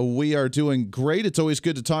yourself? We are doing great. It's always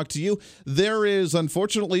good to talk to you. There is,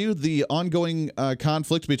 unfortunately, the ongoing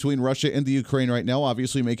conflict between Russia and the Ukraine right now,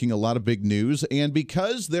 obviously making a lot of big news. And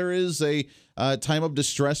because there is a time of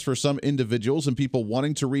distress for some individuals and people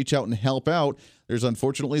wanting to reach out and help out, there's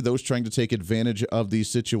unfortunately those trying to take advantage of the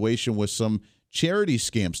situation with some charity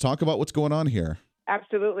scams. Talk about what's going on here.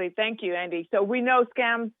 Absolutely. Thank you, Andy. So we know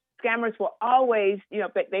scammers will always,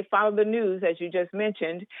 they follow the news, as you just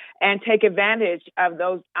mentioned, and take advantage of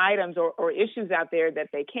those items or issues out there that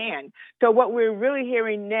they can. So what we're really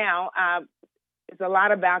hearing now is a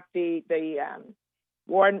lot about the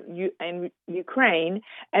war in Ukraine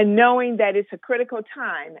and knowing that it's a critical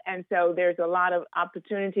time. And so there's a lot of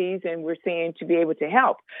opportunities and we're seeing to be able to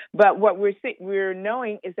help. But what we're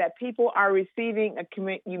knowing is that people are receiving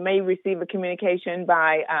you may receive a communication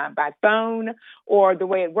by phone, or the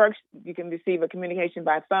way it works, you can receive a communication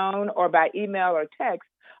by phone or by email or text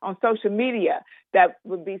on social media that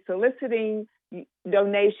would be soliciting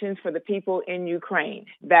donations for the people in Ukraine.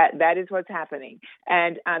 That is what's happening.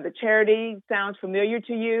 And the charity sounds familiar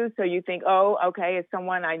to you, so you think, oh, okay, it's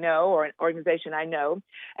someone I know or an organization I know,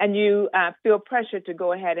 and you feel pressure to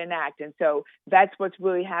go ahead and act. And so that's what's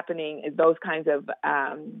really happening, is those kinds of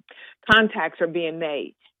contacts are being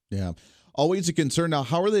made. Yeah. Always a concern. Now,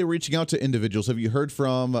 how are they reaching out to individuals? Have you heard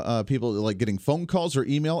from people like getting phone calls or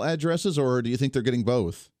email addresses, or do you think they're getting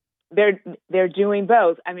both? they're doing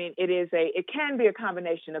both. I mean, it can be a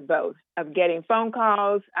combination of both, of getting phone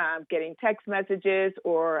calls, getting text messages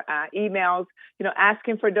or emails,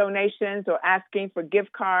 asking for donations or asking for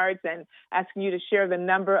gift cards and asking you to share the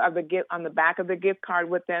number of the gift on the back of the gift card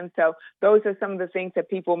with them. So those are some of the things that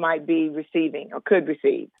people might be receiving or could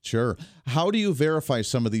receive. Sure. How do you verify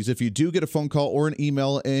some of these? If you do get a phone call or an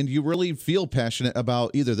email and you really feel passionate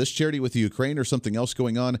about either this charity with Ukraine or something else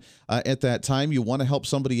going on at that time, you want to help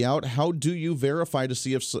somebody out, how do you verify to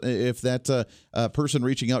see if that person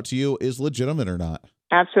reaching out to you is legitimate or not?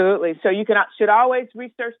 Absolutely. So you should always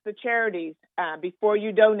research the charities before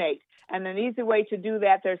you donate. And an easy way to do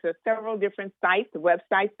that, there's several different sites,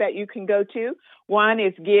 websites that you can go to. One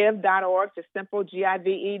is give.org, just simple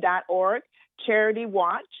give.org, Charity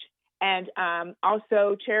Watch, and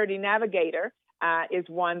also Charity Navigator is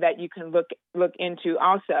one that you can look into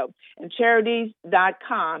also. And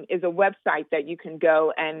charities.com is a website that you can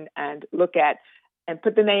go and look at and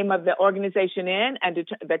put the name of the organization in and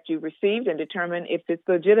that you received and determine if it's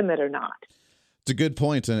legitimate or not. It's a good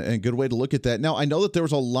point and a good way to look at that. Now, I know that there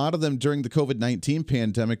was a lot of them during the COVID-19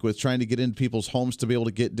 pandemic with trying to get into people's homes to be able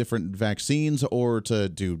to get different vaccines or to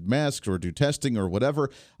do masks or do testing or whatever.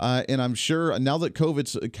 And I'm sure now that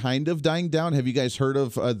COVID's kind of dying down, have you guys heard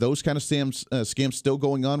of those kind of scams still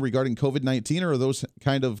going on regarding COVID-19, or are those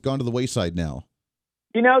kind of gone to the wayside now?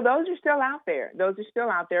 Those are still out there. Those are still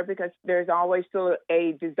out there because there's always still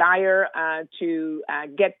a desire to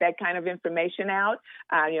get that kind of information out.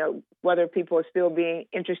 Whether people are still being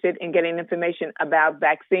interested in getting information about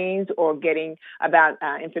vaccines or getting about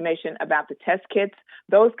information about the test kits,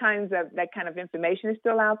 that kind of information is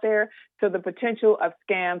still out there. So the potential of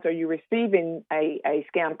scams, or you receiving a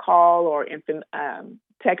scam call or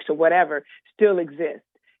text or whatever, still exists.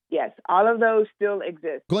 Yes, all of those still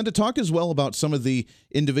exist. Glenda, talk as well about some of the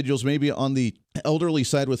individuals maybe on the elderly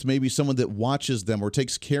side with maybe someone that watches them or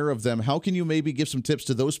takes care of them. How can you maybe give some tips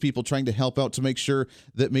to those people trying to help out to make sure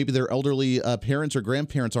that maybe their elderly parents or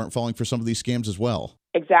grandparents aren't falling for some of these scams as well?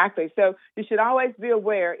 Exactly. So you should always be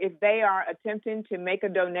aware if they are attempting to make a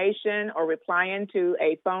donation or replying to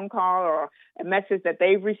a phone call or a message that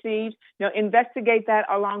they've received, investigate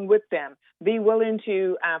that along with them. Be willing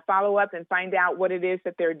to follow up and find out what it is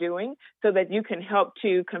that they're doing so that you can help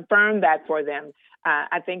to confirm that for them.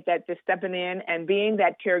 I think that just stepping in and being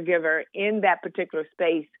that caregiver in that particular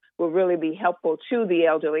space will really be helpful to the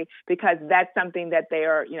elderly, because that's something that they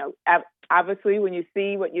are, obviously when you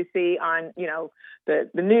see what you see on, the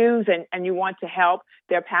news and you want to help,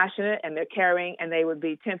 they're passionate and they're caring and they would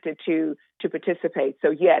be tempted to participate. So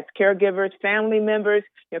yes, caregivers, family members,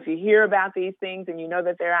 if you hear about these things and you know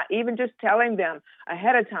that they're out, even just telling them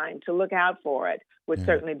ahead of time to look out for it would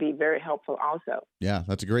certainly be very helpful also. Yeah,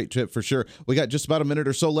 that's a great tip for sure. We got just about a minute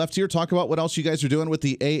or so left here. Talk about what else you guys are doing with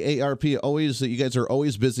the AARP. You guys are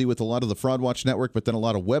always busy with a lot of the Fraud Watch Network, but then a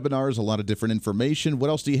lot of webinars, a lot of different information. What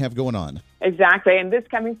else do you have going on? Exactly. And this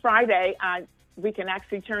coming Friday, we can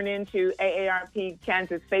actually turn into AARP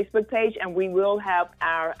Kansas Facebook page, and we will have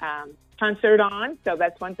our concert on. So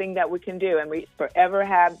that's one thing that we can do. And we forever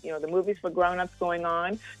have, the movies for grown-ups going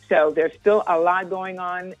on. So there's still a lot going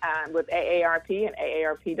on with AARP and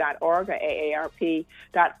AARP.org or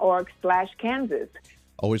AARP.org/Kansas.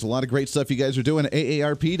 Always a lot of great stuff you guys are doing at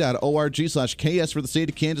AARP.org/KS for the state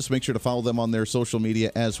of Kansas. Make sure to follow them on their social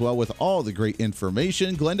media as well with all the great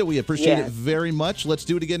information. Glenda, we appreciate it very much. Let's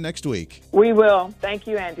do it again next week. We will. Thank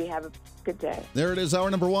you, Andy. Have a good day. There it is.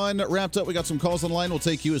 Hour number 1 wrapped up. We got some calls on the line. We'll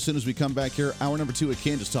take you as soon as we come back here. Hour number 2 at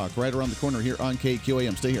Kansas Talk, right around the corner here on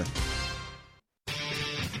KQAM. Stay here.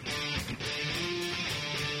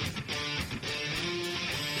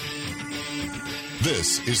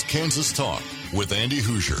 This is Kansas Talk with Andy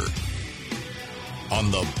Hoosier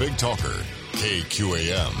on the Big Talker,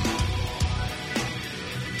 KQAM.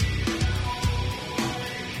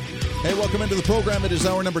 Hey, welcome into the program. It is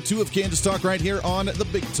hour number 2 of Kansas Talk right here on the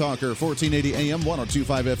Big Talker, 1480 AM,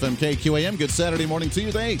 102.5 FM, KQAM. Good Saturday morning to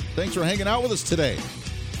you. Thanks for hanging out with us today.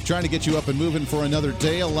 Trying to get you up and moving for another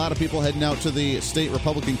day. A lot of people heading out to the state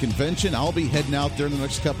Republican convention. I'll be heading out there in the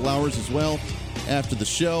next couple hours as well after the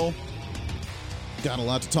show. Got a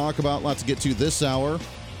lot to talk about, lots to get to this hour.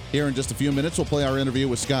 Here in just a few minutes, we'll play our interview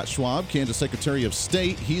with Scott Schwab, Kansas Secretary of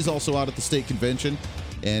State. He's also out at the state convention,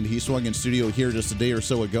 and he swung in studio here just a day or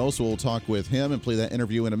so ago, so we'll talk with him and play that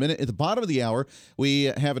interview in a minute. At the bottom of the hour, we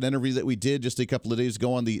have an interview that we did just a couple of days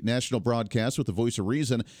ago on the national broadcast with the Voice of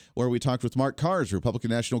Reason, where we talked with Mark Kahrs,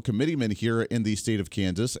 Republican National Committeeman here in the state of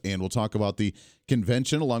Kansas, and we'll talk about the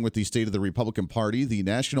convention along with the state of the Republican Party, the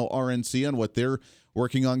national RNC, and what they're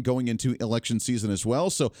working on going into election season as well.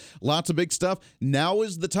 So lots of big stuff. Now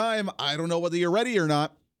is the time. I don't know whether you're ready or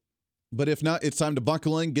not. But if not, it's time to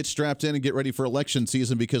buckle in, get strapped in, and get ready for election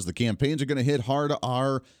season because the campaigns are going to hit hard.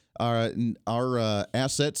 Our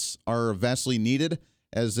assets are vastly needed,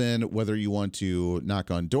 as in whether you want to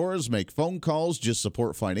knock on doors, make phone calls, just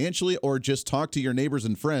support financially, or just talk to your neighbors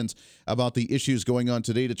and friends about the issues going on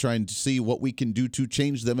today to try and see what we can do to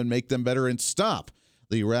change them and make them better and stop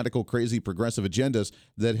the radical, crazy, progressive agendas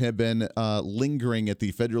that have been lingering at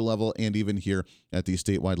the federal level and even here at the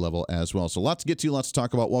statewide level as well. So lots to get to, lots to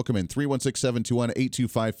talk about. Welcome in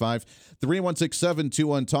 316-721-8255,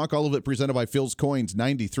 316-721-TALK, all of it presented by Phil's Coins,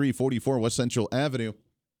 9344 West Central Avenue.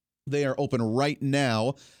 They are open right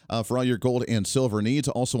now for all your gold and silver needs.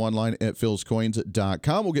 Also online at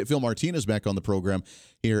philscoins.com. We'll get Phil Martinez back on the program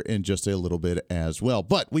here in just a little bit as well.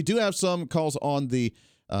 But we do have some calls on the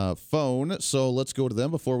phone, so let's go to them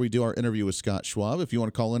before we do our interview with Scott Schwab. If you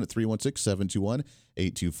want to call in at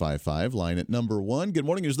 316-721-8255, line at number 1. Good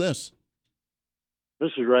morning. Who's this?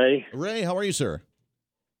 This is Ray. Ray, how are you, sir?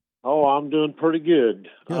 Oh, I'm doing pretty good.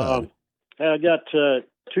 Good. Hey, I got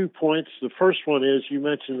 2 points. The first one is you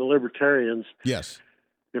mentioned the Libertarians. Yes.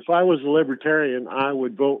 If I was a Libertarian, I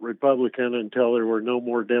would vote Republican until there were no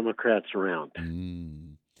more Democrats around.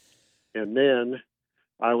 And then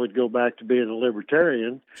I would go back to being a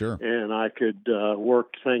Libertarian, Sure. and I could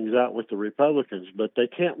work things out with the Republicans. But they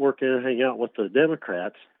can't work anything out with the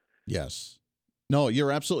Democrats. Yes. No,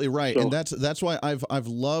 you're absolutely right. So, and that's why I've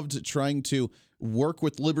loved trying to work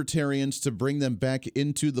with libertarians to bring them back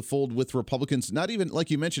into the fold with Republicans. Not even, like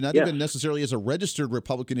you mentioned, not even necessarily as a registered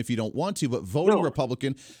Republican if you don't want to, but voting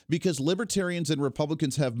Republican, because libertarians and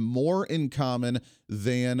Republicans have more in common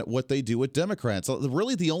than what they do with Democrats.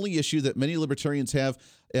 Really, the only issue that many libertarians have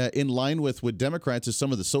in line with Democrats is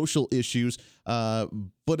some of the social issues.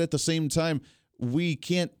 But at the same time, we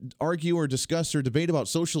can't argue or discuss or debate about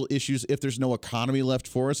social issues if there's no economy left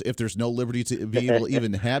for us, if there's no liberty to be able to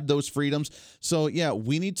even have those freedoms. So, yeah,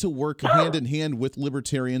 we need to work hand in hand with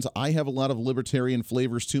libertarians. I have a lot of libertarian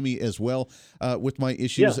flavors to me as well with my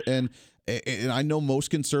issues, and I know most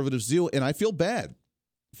conservatives do, and I feel bad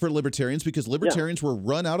for libertarians because libertarians were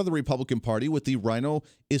run out of the Republican Party with the rhino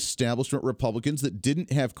establishment Republicans that didn't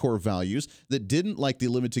have core values, that didn't like the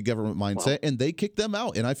limited government mindset, and they kicked them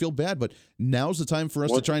out. And I feel bad, but now's the time for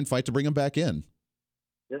us to try and fight to bring them back in.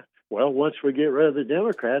 Yeah. Well, once we get rid of the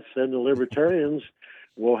Democrats, then the libertarians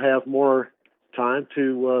will have more time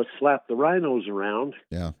to slap the rhinos around.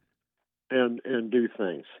 Yeah. And do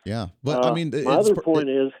things. Yeah. But I mean, my other point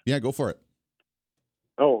is. Yeah, go for it.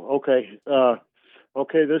 Oh, okay.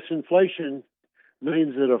 Okay, this inflation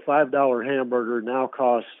means that a $5 hamburger now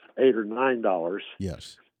costs $8 or $9.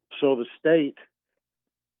 Yes. So the state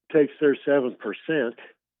takes their 7%.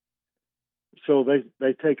 So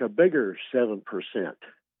they take a bigger 7%.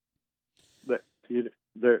 But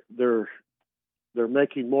they're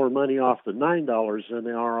making more money off the $9 than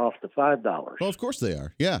they are off the $5. Well, of course they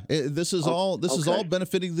are. Yeah, this is all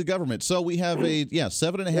benefiting the government. So we have a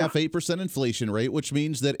 7.5-8% inflation rate, which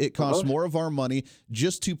means that it costs more of our money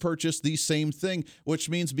just to purchase the same thing. Which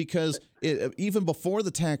means because even before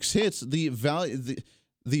the tax hits,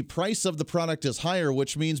 the price of the product is higher,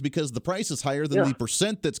 which means because the price is higher, then the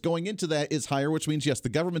percent that's going into that is higher, which means, yes, the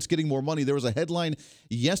government's getting more money. There was a headline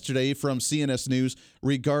yesterday from CNS News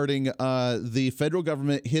regarding the federal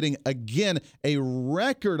government hitting, again, a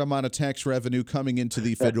record amount of tax revenue coming into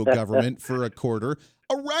the federal government for a quarter.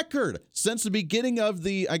 A record since the beginning of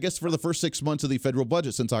I guess for the first 6 months of the federal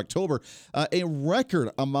budget since October, a record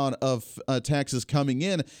amount of taxes coming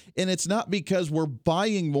in. And it's not because we're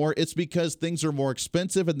buying more. It's because things are more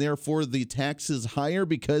expensive and therefore the tax is higher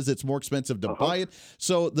because it's more expensive to buy it.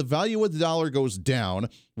 So the value of the dollar goes down,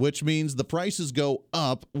 which means the prices go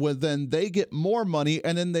up. Well, then they get more money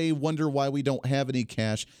and then they wonder why we don't have any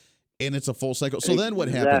cash. And it's a full cycle. So then what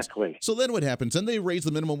happens? And they raise the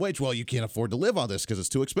minimum wage. Well, you can't afford to live on this because it's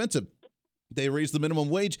too expensive. They raise the minimum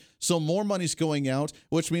wage, so more money's going out,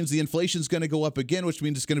 which means the inflation's going to go up again, which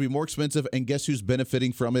means it's going to be more expensive. And guess who's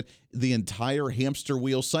benefiting from it? The entire hamster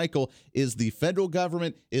wheel cycle is the federal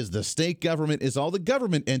government, is the state government, is all the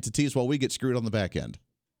government entities while we get screwed on the back end.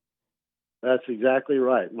 That's exactly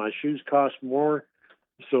right. My shoes cost more,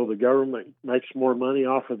 so the government makes more money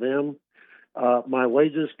off of them. My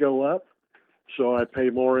wages go up, so I pay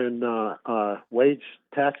more in wage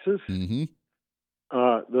taxes. Mm-hmm.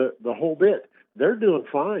 The whole bit. They're doing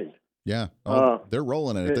fine. Yeah, they're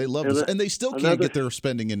rolling in it. They love this, and they still can't get their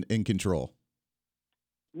spending in control.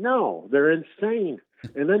 No, they're insane.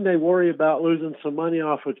 And then they worry about losing some money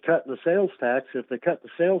off of cutting the sales tax. If they cut the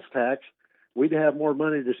sales tax, we'd have more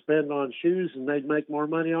money to spend on shoes, and they'd make more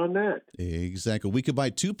money on that. Exactly. We could buy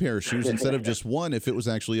 2 pairs of shoes instead of just one if it was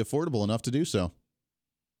actually affordable enough to do so.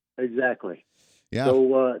 Exactly. Yeah.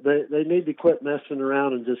 So they need to quit messing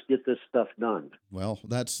around and just get this stuff done. Well,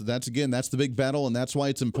 that's the big battle, and that's why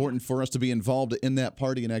it's important for us to be involved in that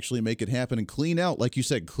party and actually make it happen and clean out, like you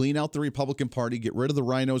said, clean out the Republican Party, get rid of the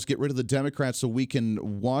rhinos, get rid of the Democrats, so we can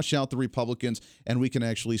wash out the Republicans and we can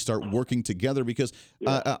actually start working together. Because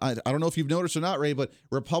I don't know if you've noticed or not, Ray, but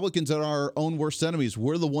Republicans are our own worst enemies.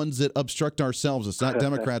 We're the ones that obstruct ourselves. It's not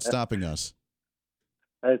Democrats stopping us.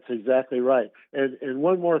 That's exactly right. And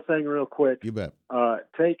one more thing real quick. You bet.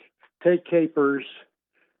 Take capers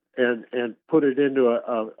and put it into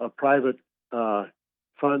a private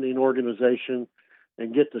funding organization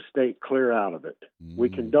and get the state clear out of it. We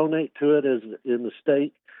can donate to it as in the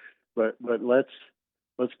state, but let's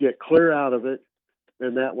get clear out of it,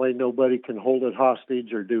 and that way nobody can hold it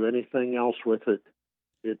hostage or do anything else with it.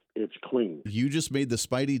 It's clean. You just made the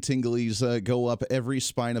spidey tinglies go up every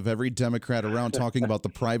spine of every Democrat around talking about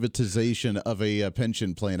the privatization of a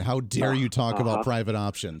pension plan. How dare you talk about private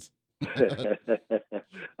options?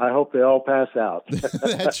 I hope they all pass out.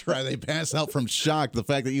 That's right. They pass out from shock. The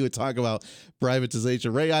fact that you would talk about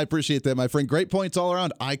privatization. Ray, I appreciate that, my friend. Great points all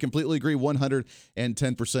around. I completely agree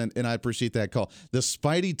 110%, and I appreciate that call. The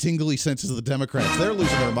spidey tingly senses of the Democrats, they're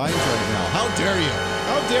losing their minds right now. How dare you?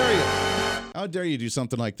 How dare you? How dare you do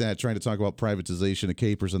something like that, trying to talk about privatization of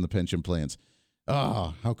capers and the pension plans?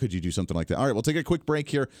 Oh, how could you do something like that? All right, we'll take a quick break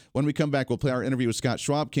here. When we come back, we'll play our interview with Scott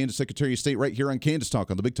Schwab, Kansas Secretary of State, right here on Kansas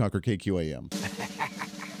Talk on the Big Talker KQAM.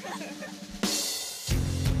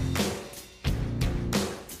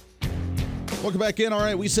 Welcome back in. All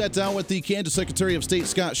right, we sat down with the Kansas Secretary of State,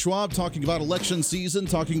 Scott Schwab, talking about election season,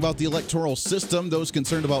 talking about the electoral system, those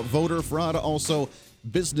concerned about voter fraud, also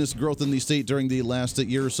business growth in the state during the last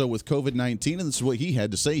year or so with COVID-19, and this is what he had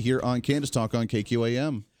to say here on Kansas Talk on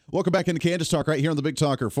KQAM. Welcome back into Kansas Talk right here on the Big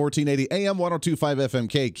Talker, 1480 AM, 102.5 FM,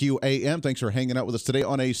 KQAM. Thanks for hanging out with us today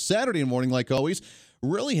on a Saturday morning like always.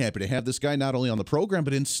 Really happy to have this guy not only on the program,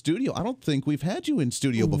 but in studio. I don't think we've had you in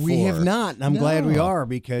studio before. We have not. I'm glad we are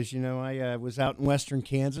because, I was out in western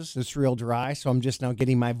Kansas. It's real dry, so I'm just now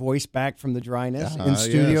getting my voice back from the dryness. In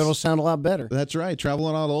studio, yes. It'll sound a lot better. That's right.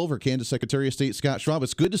 Traveling all over. Kansas Secretary of State Scott Schwab.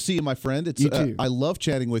 It's good to see you, my friend. You too. I love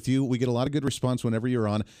chatting with you. We get a lot of good response whenever you're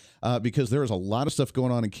on because there is a lot of stuff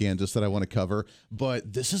going on in Kansas that I want to cover.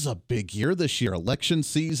 But this is a big year this year. Election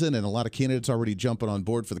season, and a lot of candidates already jumping on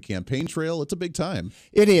board for the campaign trail. It's a big time.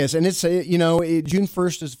 It is, and it's June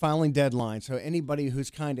 1st is the filing deadline. So anybody who's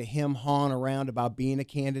kind of hawing around about being a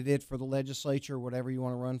candidate for the legislature, whatever you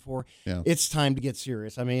want to run for, it's time to get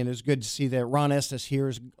serious. I mean, it's good to see that Ron Estes here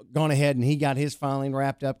has gone ahead and he got his filing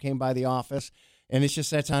wrapped up, came by the office, and it's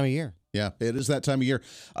just that time of year. Yeah, it is that time of year.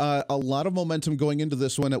 A lot of momentum going into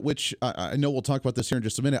this one, at which I know we'll talk about this here in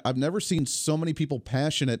just a minute. I've never seen so many people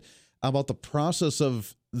passionate about the process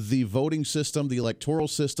of the voting system, the electoral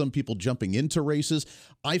system, people jumping into races.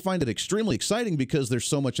 I find it extremely exciting because there's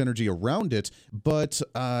so much energy around it, but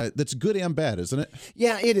that's good and bad, isn't it?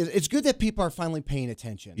 Yeah, it is. It's good that people are finally paying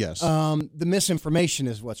attention. Yes. The misinformation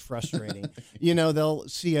is what's frustrating. They'll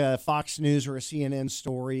see a Fox News or a CNN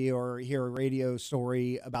story or hear a radio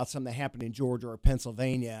story about something that happened in Georgia or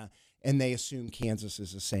Pennsylvania, and they assume Kansas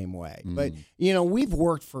is the same way. But, we've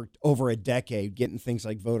worked for over a decade getting things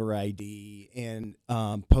like voter ID and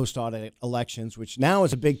post-audit elections, which now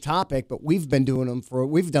is a big topic, but we've been doing them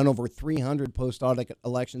we've done over 300 post-audit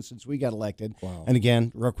elections since we got elected. Wow. And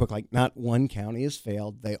again, real quick, not one county has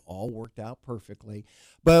failed. They all worked out perfectly.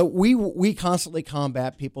 But we constantly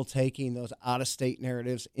combat people taking those out-of-state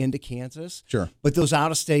narratives into Kansas. Sure. But those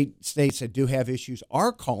out-of-state states that do have issues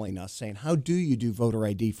are calling us saying, how do you do voter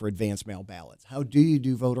ID for advanced mail ballots? How do you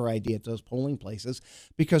do voter ID at those polling places?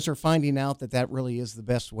 Because they're finding out that really is the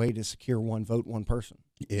best way to secure one vote, one person.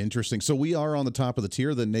 Interesting. So we are on the top of the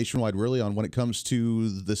tier then nationwide really on when it comes to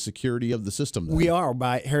the security of the system. Then. We are.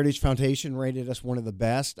 By Heritage Foundation rated us one of the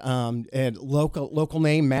best. And local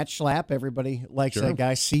name, Matt Schlapp, everybody likes that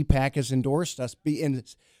guy. CPAC has endorsed us.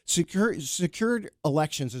 Secured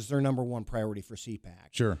elections is their number one priority for CPAC.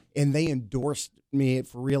 Sure. And they endorsed me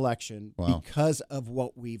for re-election Wow. because of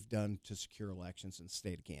what we've done to secure elections in the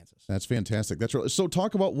state of Kansas. That's fantastic. That's right. So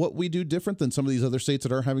talk about what we do different than some of these other states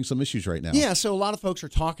that are having some issues right now. Yeah, so a lot of folks are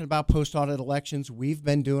talking about post-audit elections. We've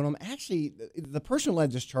been doing them. Actually, the person who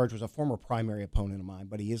led this charge was a former primary opponent of mine,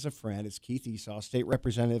 but he is a friend. It's Keith Esau,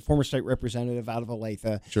 former state representative out of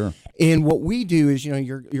Olathe. Sure. And what we do is,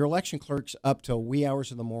 your election clerk's up till wee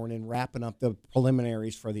hours of the morning wrapping up the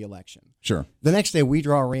preliminaries for the election. Sure. The next day, we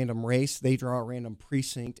draw a random race, they draw a random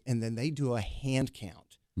precinct, and then they do a hand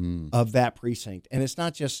count of that precinct. And it's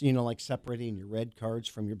not just, like separating your red cards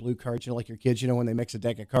from your blue cards, like your kids, when they mix a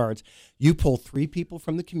deck of cards. You pull 3 people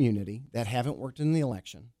from the community that haven't worked in the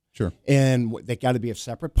election. Sure. And they got to be of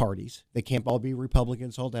separate parties. They can't all be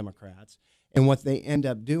Republicans, all Democrats. And what they end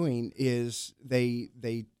up doing is they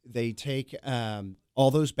take all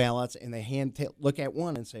those ballots and they look at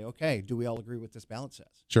one and say, okay, do we all agree what this ballot says?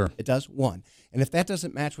 Sure. It does, one. And if that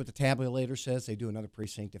doesn't match what the tabulator says, they do another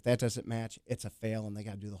precinct. If that doesn't match, it's a fail, and they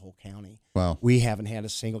got to do the whole county. Wow. We haven't had a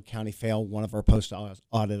single county fail one of our post-election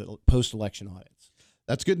audits.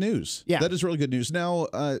 That's good news. Yeah. That is really good news. Now,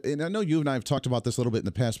 and I know you and I have talked about this a little bit in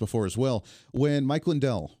the past before as well. When Mike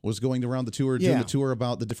Lindell was going around the tour, doing the tour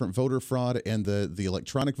about the different voter fraud and the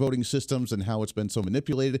electronic voting systems and how it's been so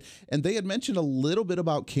manipulated, and they had mentioned a little bit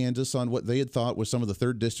about Kansas on what they had thought was some of the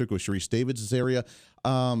 3rd District with Sharice Davids' area.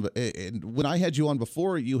 And when I had you on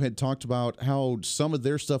before, you had talked about how some of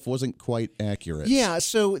their stuff wasn't quite accurate. Yeah,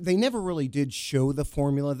 so they never really did show the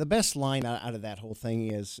formula. The best line out of that whole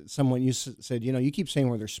thing is someone said, you keep saying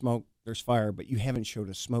where there's smoke, there's fire, but you haven't showed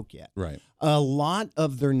us smoke yet. Right. A lot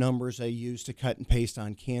of their numbers they used to cut and paste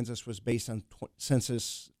on Kansas was based on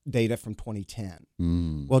census data from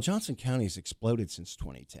 2010. Well, Johnson County has exploded since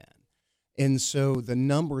 2010. And so the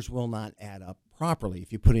numbers will not add up properly.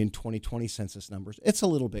 If you put in 2020 census numbers, it's a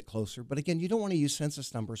little bit closer. But again, you don't want to use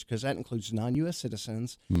census numbers because that includes non-U.S.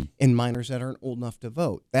 citizens and minors that aren't old enough to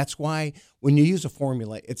vote. That's why when you use a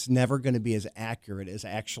formula, it's never going to be as accurate as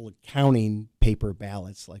actual counting paper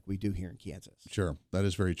ballots like we do here in Kansas. Sure, that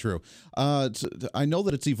is very true. I know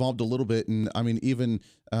that it's evolved a little bit, and I mean, even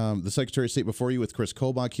the Secretary of State before you with Chris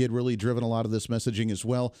Kobach, he had really driven a lot of this messaging as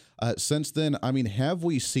well. Since then, I mean, have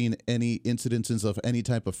we seen any incidences of any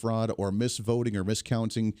type of fraud or misvoting or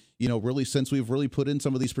miscounting, really since we've really put in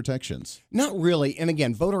some of these protections? Not really. And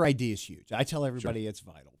again, voter ID is huge. I tell everybody it's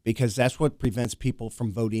vital because that's what prevents people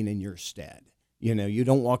from voting in your stead. You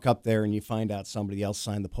don't walk up there and you find out somebody else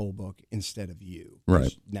signed the poll book instead of you.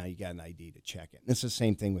 Right. Now you got an ID to check it. And it's the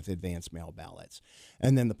same thing with advanced mail ballots.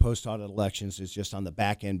 And then the post-audit elections is just on the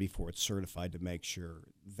back end before it's certified to make sure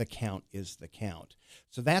the count is the count.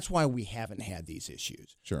 So that's why we haven't had these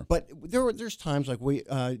issues. Sure. But there's times like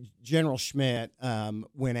General Schmidt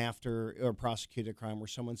went after or prosecuted a crime where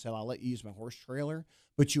someone said, I'll let you use my horse trailer,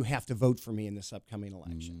 but you have to vote for me in this upcoming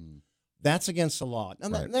election. That's against the law. Now,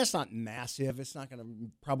 that's not massive. It's not going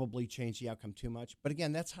to probably change the outcome too much. But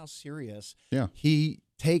again, that's how serious he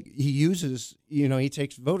uses. He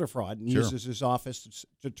takes voter fraud and uses his office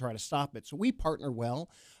to try to stop it. So we partner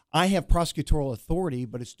well. I have prosecutorial authority,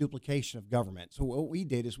 but it's duplication of government. So what we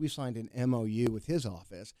did is we signed an MOU with his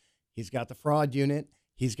office. He's got the fraud unit.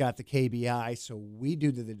 He's got the KBI. So we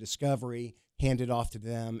do the discovery, hand it off to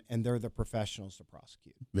them, and they're the professionals to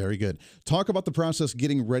prosecute. Very good. Talk about the process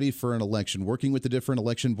getting ready for an election, working with the different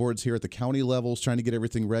election boards here at the county levels, trying to get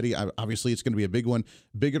everything ready. Obviously, it's going to be a big one,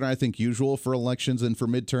 bigger than I think usual for elections and for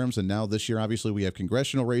midterms. And now this year, obviously, we have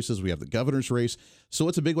congressional races, we have the governor's race. So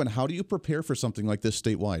it's a big one. How do you prepare for something like this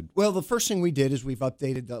statewide? Well, the first thing we did is we've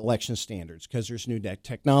updated the election standards because there's new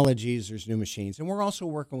technologies, there's new machines, and we're also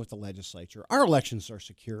working with the legislature. Our elections are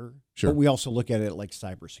secure, but we also look at it like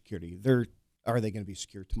cybersecurity. Are they going to be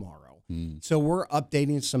secure tomorrow? So we're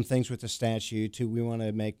updating some things with the statute too. We want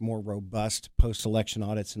to make more robust post-election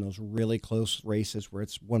audits in those really close races where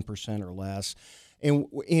it's 1% or less.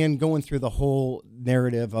 And going through the whole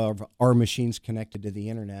narrative of our machines connected to the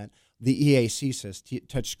internet, the EAC says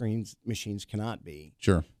touchscreen machines cannot be.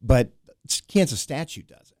 Sure. But Kansas statute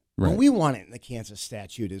does it. Right. Well, we want it in the Kansas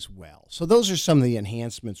statute as well. So those are some of the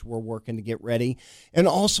enhancements we're working to get ready. And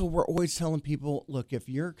also, we're always telling people, look, if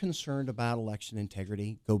you're concerned about election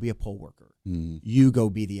integrity, go be a poll worker. You go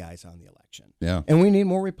be the eyes on the election. Yeah. And we need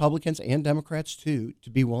more Republicans and Democrats, too, to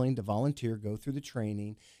be willing to volunteer, go through the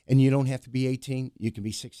training. And you don't have to be 18. You can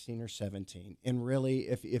be 16 or 17. And really,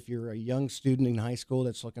 if you're a young student in high school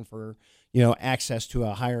that's looking for, access to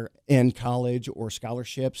a higher-end college or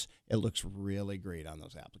scholarships, it looks really great on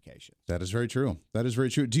those applications. That is very true. That is very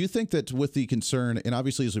true. Do you think that with the concern, and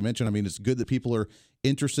obviously, as we mentioned, I mean, it's good that people are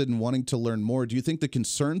interested in wanting to learn more. Do you think the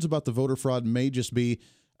concerns about the voter fraud may just be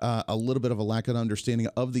a little bit of a lack of understanding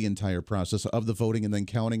of the entire process of the voting and then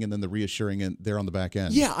counting and then the reassuring and there on the back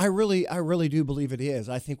end? Yeah, I really do believe it is.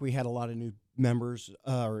 I think we had a lot of new members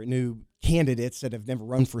or new candidates that have never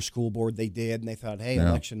run for school board. They did, and they thought, hey,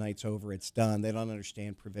 election night's over, it's done. They don't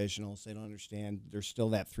understand provisionals. They don't understand there's still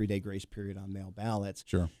that 3-day grace period on mail ballots.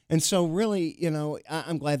 Sure. And so really,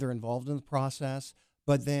 I'm glad they're involved in the process.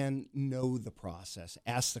 But then know the process.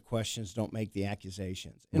 Ask the questions. Don't make the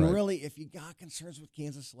accusations. And really, if you got concerns with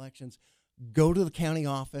Kansas elections, go to the county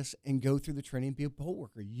office and go through the training and be a poll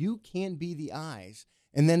worker. You can be the eyes.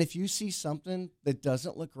 And then if you see something that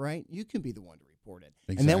doesn't look right, you can be the one to report it.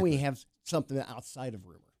 Exactly. And then we have something outside of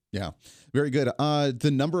rumor. Yeah, very good.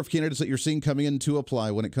 The number of candidates that you're seeing coming in to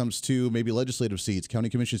apply when it comes to maybe legislative seats, county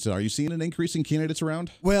commission seats, are you seeing an increase in candidates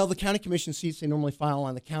around? Well, the county commission seats, they normally file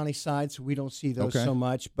on the county side, so we don't see those so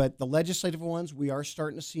much. But the legislative ones, we are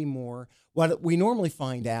starting to see more. What we normally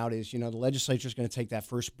find out is, the legislature is going to take that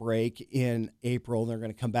first break in April. They're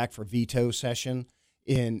going to come back for veto session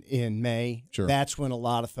in May. Sure. That's when a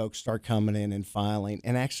lot of folks start coming in and filing.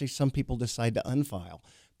 And actually, some people decide to unfile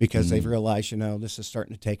because they've realized, this is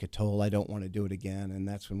starting to take a toll. I don't want to do it again. And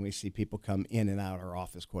that's when we see people come in and out of our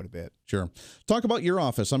office quite a bit. Sure. Talk about your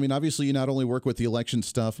office. I mean, obviously, you not only work with the election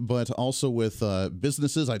stuff, but also with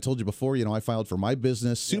businesses. I told you before, I filed for my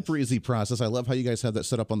business. Super easy process. I love how you guys have that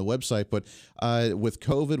set up on the website. But with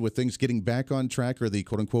COVID, with things getting back on track, or the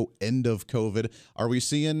quote-unquote end of COVID, are we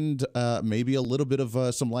seeing maybe a little bit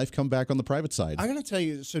of some life come back on the private side? I'm going to tell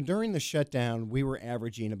you, so during the shutdown, we were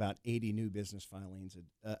averaging about 80 new business filings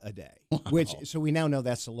a day, so we now know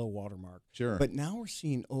that's a low watermark. Sure. But now we're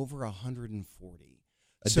seeing over 140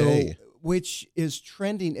 a day, which is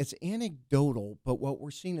trending. It's anecdotal, but what we're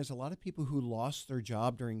seeing is a lot of people who lost their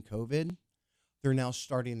job during COVID, they're now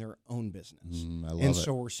starting their own business. I love and it.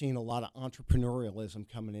 so we're seeing a lot of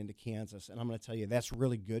entrepreneurialism coming into Kansas. And I'm going to tell you, that's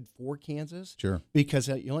really good for Kansas. Sure. Because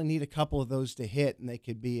you only need a couple of those to hit, and they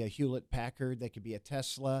could be a Hewlett-Packard, they could be a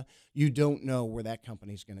Tesla. You don't know where that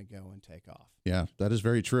company's going to go and take off. Yeah, that is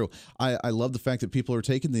very true. I love the fact that people are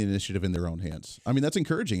taking the initiative in their own hands. I mean, that's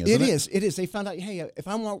encouraging, isn't it? It is. They found out, hey, if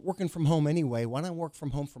I'm working from home anyway, why not work from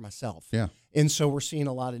home for myself? Yeah. And so we're seeing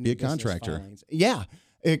a lot of new business contractor. filings. Yeah.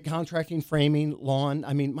 Contracting, framing, lawn.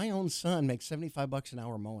 I mean, my own son makes $75 an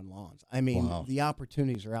hour mowing lawns. I mean, the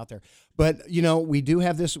opportunities are out there. But, we do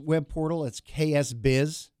have this web portal. It's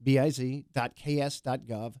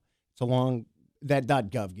ksbiz.ks.gov. It's that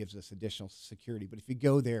 .gov gives us additional security. But if you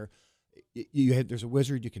go there, there's a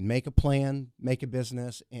wizard. You can make a plan, make a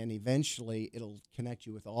business, and eventually it'll connect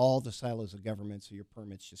you with all the silos of government, so your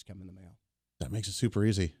permits just come in the mail. That makes it super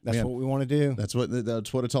easy. That's what we want to do. That's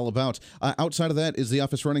what it's all about. Outside of that, is the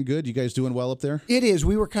office running good? You guys doing well up there? It is.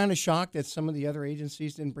 We were kind of shocked that some of the other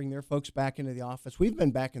agencies didn't bring their folks back into the office. We've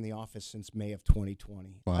been back in the office since May of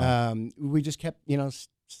 2020. Wow. We just kept,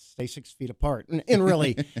 stay 6 feet apart. And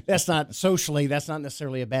really, that's not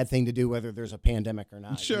necessarily a bad thing to do, whether there's a pandemic or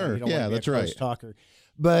not. Sure. You don't want to be that's a close right. talker.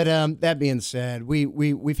 But that being said,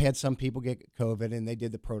 we've had some people get COVID, and they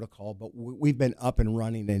did the protocol, but we've been up and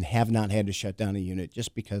running and have not had to shut down a unit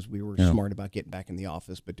just because we were smart about getting back in the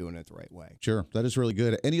office, but doing it the right way. Sure. That is really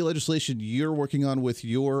good. Any legislation you're working on with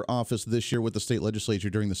your office this year with the state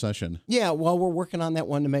legislature during the session? Yeah, well, we're working on that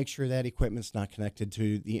one to make sure that equipment's not connected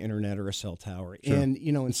to the internet or a cell tower. Sure. And,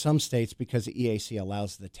 in some states, because the EAC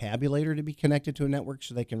allows the tabulator to be connected to a network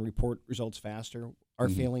so they can report results faster, our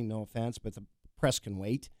feeling, no offense, but the press can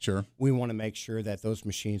wait. Sure. We want to make sure that those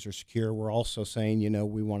machines are secure. We're also saying,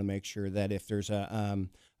 we want to make sure that if there's a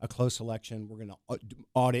close election, we're going to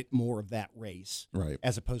audit more of that race, right,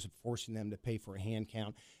 as opposed to forcing them to pay for a hand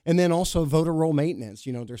count. And then also voter roll maintenance.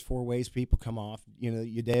 There's 4 ways people come off.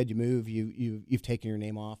 You're dead, you move, you've taken your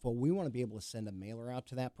name off. Well, we want to be able to send a mailer out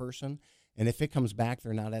to that person. And if it comes back,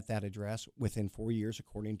 they're not at that address within 4 years,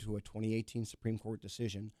 according to a 2018 Supreme Court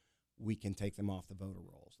decision, we can take them off the voter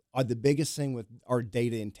rolls. The biggest thing with our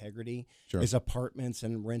data integrity is apartments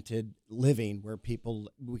and rented living where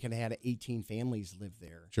we can have 18 families live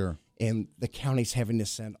there. Sure. And the county's having to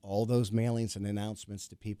send all those mailings and announcements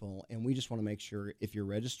to people. And we just want to make sure if you're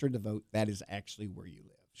registered to vote, that is actually where you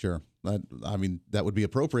live. Sure. That would be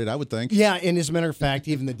appropriate, I would think. Yeah. And as a matter of fact,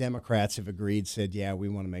 even the Democrats have said, yeah, we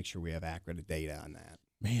want to make sure we have accurate data on that.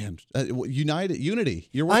 Man, unity.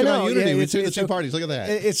 You're working on unity between the two parties. Look at that.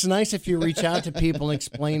 It's nice if you reach out to people and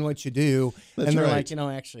explain what you do, and they're right.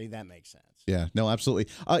 like, actually, that makes sense. Yeah, no,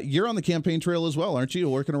 absolutely. You're on the campaign trail as well, aren't you?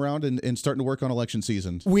 Working around and starting to work on election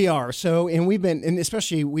season. We are. So, and we've been, and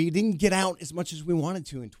especially we didn't get out as much as we wanted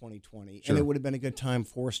to in 2020. Sure. And it would have been a good time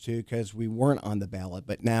for us to because we weren't on the ballot.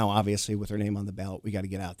 But now, obviously, with our name on the ballot, we got to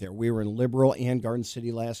get out there. We were in Liberal and Garden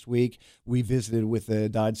City last week. We visited with the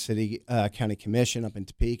Dodge City County Commission up in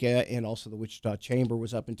Topeka, and also the Wichita Chamber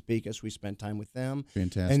was up in Topeka, so we spent time with them.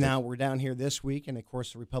 Fantastic. And now we're down here this week, and of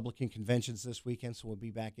course, the Republican convention's this weekend, so we'll be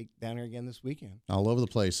back down here again this weekend. All over the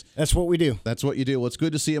place. That's what we do. That's what you do. Well, it's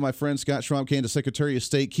good to see you, my friend Scott Schwab, Kansas Secretary of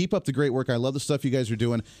State. Keep up the great work. I love the stuff you guys are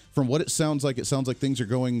doing. From what it sounds like things are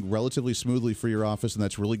going relatively smoothly for your office, and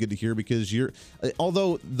that's really good to hear because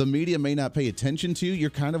although the media may not pay attention to you, you're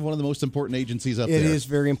kind of one of the most important agencies up there. It is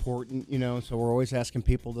very important, so we're always asking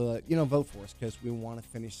people to, vote for us because we want to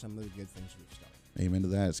finish some of the good things we've started. Amen to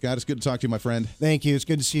that. Scott, it's good to talk to you, my friend. Thank you. It's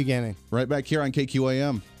good to see you again. Right back here on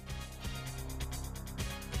KQAM.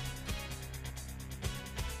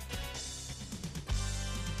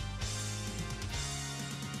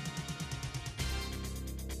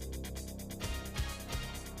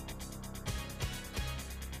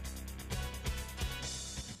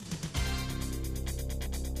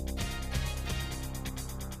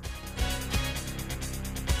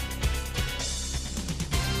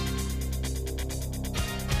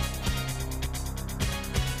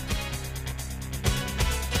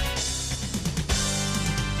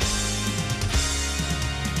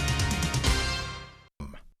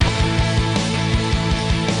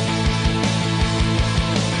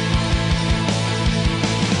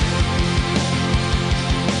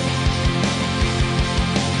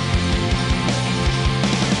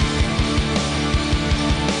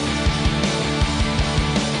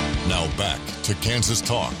 Kansas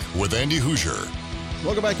Talk with Andy Hoosier.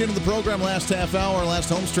 Welcome back into the program. Last half hour, last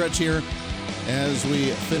home stretch here as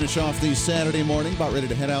we finish off the Saturday morning. About ready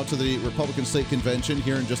to head out to the Republican State Convention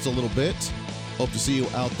here in just a little bit. Hope to see you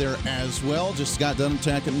out there as well. Just got done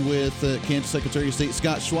talking with Kansas Secretary of State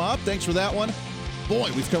Scott Schwab. Thanks for that one. Boy,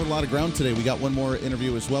 we've covered a lot of ground today. We got one more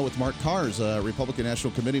interview as well with Mark Kahrs, Republican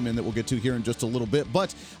National Committeeman, that we'll get to here in just a little bit.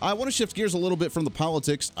 But I want to shift gears a little bit from the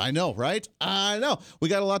politics. I know, right? I know. We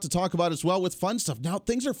got a lot to talk about as well with fun stuff. Now,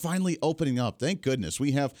 things are finally opening up. Thank goodness.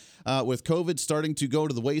 We have, with COVID starting to go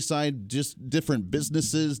to the wayside, just different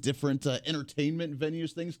businesses, different entertainment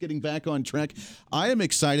venues, things getting back on track. I am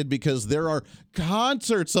excited because there are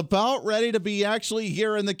concerts about ready to be actually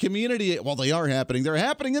here in the community. Well, they are happening. They're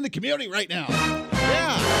happening in the community right now.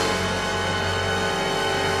 Yeah.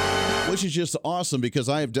 Which is just awesome because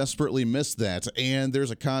I have desperately missed that. And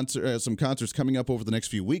there's a concert, some concerts coming up over the next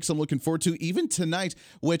few weeks I'm looking forward to, even tonight,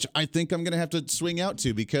 which I think I'm going to have to swing out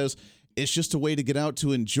to because it's just a way to get out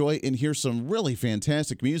to enjoy and hear some really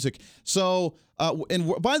fantastic music. So,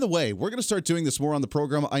 and by the way, we're going to start doing this more on the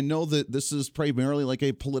program. I know that this is primarily like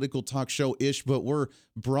a political talk show-ish, but we're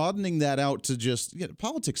broadening that out to just,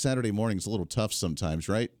 politics Saturday morning is a little tough sometimes,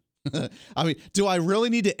 right? I mean, do I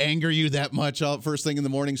really need to anger you that much first thing in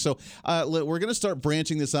the morning? So we're going to start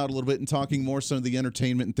branching this out a little bit and talking more some of the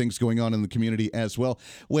entertainment and things going on in the community as well,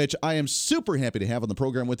 which I am super happy to have on the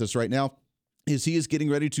program with us right now, is he is getting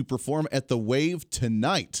ready to perform at the Wave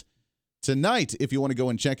tonight. Tonight, if you want to go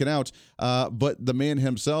and check it out. But the man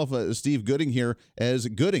himself, Steve Gooding here, as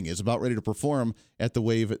Gooding is about ready to perform at the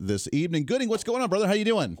Wave this evening. Gooding, what's going on, brother? How you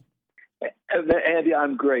doing? Andy,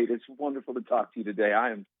 I'm great. It's wonderful to talk to you today.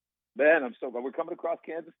 Man, I'm so glad we're coming across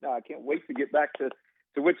Kansas now. I can't wait to get back to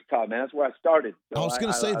Wichita, man. That's where I started. So I was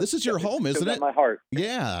going to say, this is your home, isn't it? My heart.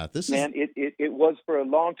 Yeah, Man, it was for a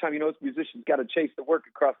long time. You know, as musicians got to chase the work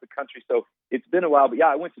across the country, so it's been a while. But yeah,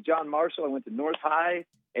 I went to John Marshall. I went to North High,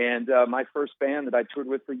 and my first band that I toured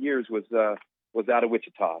with for years was out of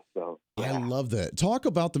Wichita. So yeah. I love that. Talk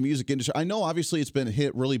about the music industry. I know obviously it's been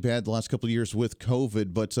hit really bad the last couple of years with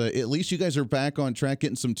COVID, but at least you guys are back on track,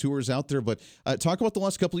 getting some tours out there. But talk about the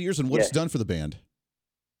last couple of years and what it's done for the band.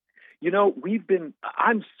 You know,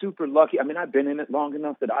 I'm super lucky. I mean, I've been in it long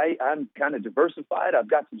enough that I'm kind of diversified. I've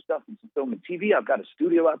got some stuff in some film and TV. I've got a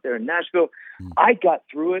studio out there in Nashville. I got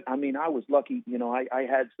through it. I mean, I was lucky. You know, I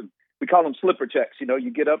had some, we call them slipper checks. You know, you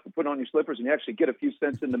get up and put on your slippers and you actually get a few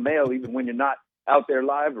cents in the mail, even when you're not out there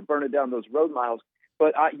live or burning down those road miles.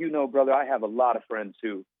 But brother, I have a lot of friends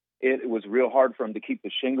who it was real hard for them to keep the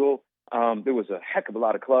shingle. There was a heck of a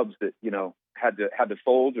lot of clubs that, had to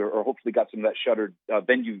fold or hopefully got some of that shuttered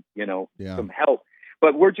venue, some help.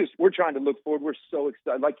 But we're trying to look forward. We're so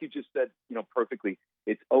excited. Like you just said, perfectly.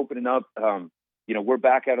 It's opening up. We're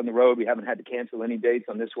back out on the road. We haven't had to cancel any dates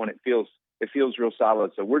on this one. It feels real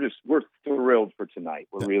solid. So we're thrilled for tonight.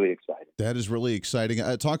 We're really excited. That is really exciting.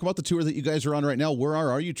 Talk about the tour that you guys are on right now. Where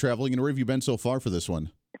are you traveling, and where have you been so far for this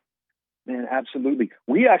one? Man, absolutely.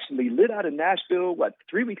 We actually lit out of Nashville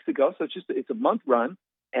 3 weeks ago. So it's a month run,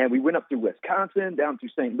 and we went up through Wisconsin, down through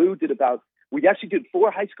St. Louis. We actually did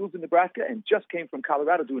 4 high schools in Nebraska, and just came from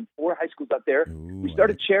Colorado doing 4 high schools out there. Ooh, we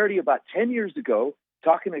started charity about 10 years ago,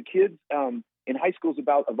 talking to kids in high schools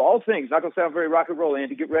about, of all things, not going to sound very rock and roll,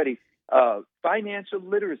 Andy, get ready, financial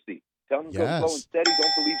literacy. Tell them to go slow and steady.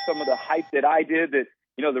 Don't believe some of the hype that I did that,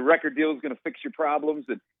 the record deal is going to fix your problems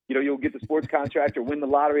and, you'll get the sports contract or win the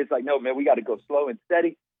lottery. It's like, no, man, we got to go slow and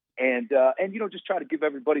steady. And just try to give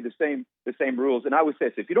everybody the same rules. And I always say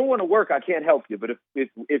this, if you don't want to work, I can't help you. But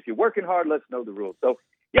if you're working hard, let's know the rules. So,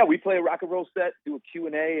 yeah, we play a rock and roll set, do a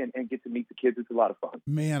Q&A, and get to meet the kids. It's a lot of fun.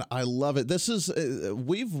 Man, I love it. This is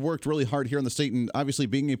we've worked really hard here in the state, and obviously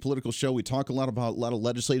being a political show, we talk a lot about a lot of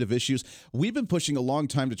legislative issues. We've been pushing a long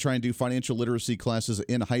time to try and do financial literacy classes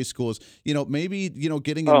in high schools. Maybe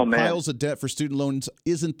getting in piles of debt for student loans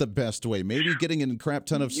isn't the best way. Maybe getting in a crap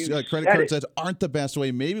ton of credit cards that aren't the best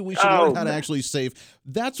way. Maybe we should learn how to actually save.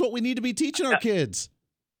 That's what we need to be teaching our kids.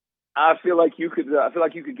 I feel like you could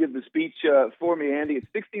give the speech for me, Andy. It's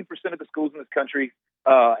 16% of the schools in this country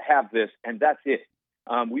have this, and that's it.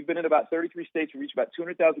 We've been in about 33 states. We reach about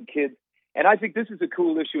 200,000 kids, and I think this is a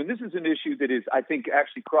cool issue. And this is an issue that is, I think,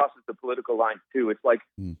 actually crosses the political lines too. It's like,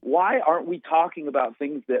 why aren't we talking about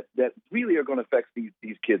things that really are going to affect these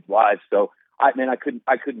kids' lives? So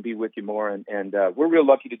I couldn't be with you more. And we're real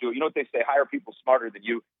lucky to do it. You know what they say, hire people smarter than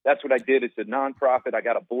you. That's what I did. It's a nonprofit. I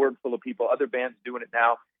got a board full of people, other bands doing it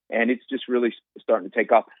now. And it's just really starting to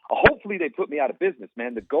take off. Hopefully they put me out of business,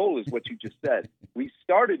 man. The goal is what you just said. We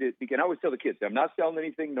started it because I always tell the kids, I'm not selling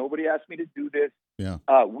anything. Nobody asked me to do this. Yeah.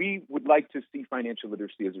 We would like to see financial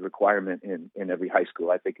literacy as a requirement in every high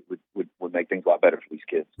school. I think it would make things a lot better for these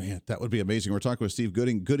kids. Man, that would be amazing. We're talking with Steve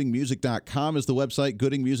Gooding. GoodingMusic.com is the website,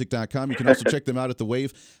 GoodingMusic.com. You can also check them out at the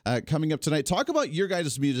Wave coming up tonight. Talk about your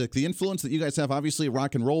guys' music, the influence that you guys have. Obviously, a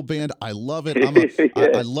rock and roll band. I love it.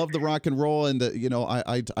 I love the rock and roll, and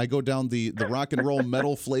I go down the rock and roll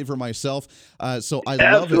metal flavor myself. So I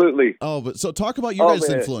love Absolutely. it. Oh, but so talk about your guys'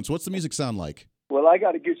 man. influence. What's the music sound like? Well, I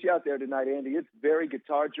got to get you out there tonight, Andy. It's very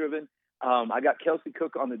guitar driven. I got Kelsey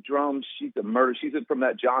Cook on the drums. She's a murder. She's from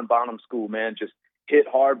that John Bonham school, man. Just hit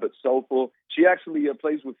hard but soulful. She actually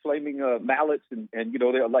plays with flaming mallets, and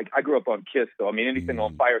they're like, I grew up on Kiss, so I mean anything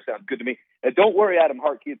on fire sounds good to me. And don't worry, Adam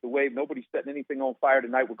Hartkey at the Wave. Nobody's setting anything on fire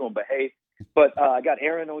tonight. We're going to behave. But I got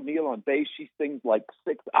Erin O'Neill on bass. She sings like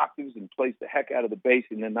 6 octaves and plays the heck out of the bass.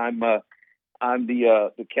 And then I'm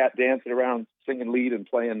the cat dancing around, singing lead and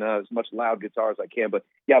playing as much loud guitar as I can. But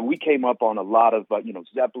yeah, we came up on a lot of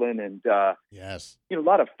Zeppelin and yes, a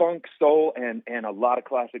lot of funk, soul, and a lot of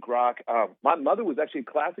classic rock. My mother was actually a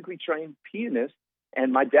classically trained pianist,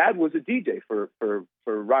 and my dad was a DJ for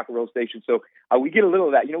rock and roll stations. So we get a little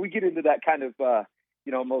of that. We get into that kind of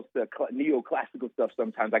most neoclassical stuff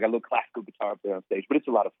sometimes. I got a little classical guitar up there on stage, but it's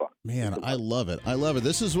a lot of fun. Man, I love it. I love it.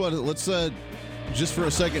 This is what, let's just for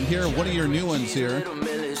a second hear one of your new ones here.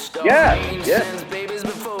 Yeah. Babies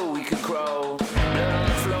before we could crawl. Blood on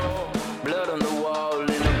the floor, blood on the wall. In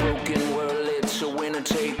a broken world, it's a winner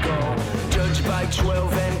take all. Judged by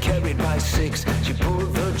 12 and carried by 6. She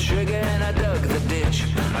pulled the trigger and I dug the ditch.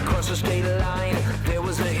 Across the state line, there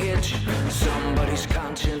was a hitch. Somebody's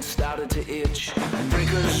conscience started to itch.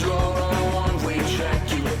 Breakers roll on a one-way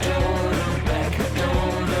track. You don't look back,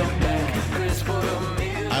 don't look back. Chris for the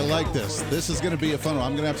I like this. This is going to be a fun one.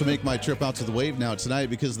 I'm going to have to make my trip out to the Wave now tonight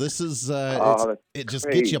because this is it just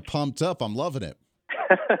great. gets you pumped up. I'm loving it.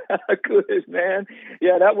 Good, man.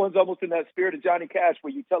 Yeah, that one's almost in that spirit of Johnny Cash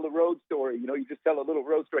where you tell a road story. You just tell a little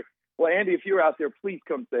road story. Well, Andy, if you're out there, please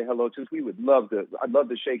come say hello to us. We would love to. I'd love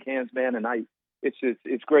to shake hands, man. And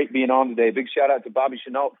it's great being on today. Big shout out to Bobby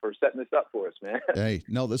Chenault for setting this up for us, man. Hey,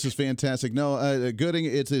 no, this is fantastic. No, Gooding,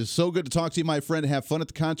 it is so good to talk to you, my friend. Have fun at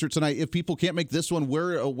the concert tonight. If people can't make this one,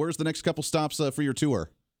 where's the next couple stops for your tour?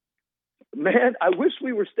 Man, I wish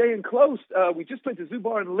we were staying close. We just played the Zoo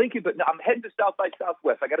Bar in Lincoln, but I'm heading to South by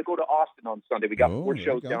Southwest. I got to go to Austin on Sunday. We got 4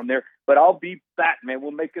 shows down there, but I'll be back, man.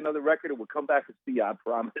 We'll make another record and we'll come back and see you, I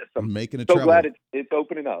promise. I'm making a so trouble. glad it's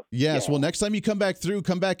opening up. Yes, yeah. Well, next time you come back through,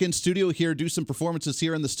 come back in studio here, do some performances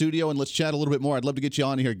here in the studio, and let's chat a little bit more. I'd love to get you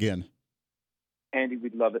on here again. Andy,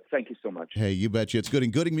 we'd love it. Thank you so much. Hey, you betcha. It's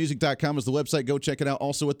Gooding. GoodingMusic.com is the website. Go check it out.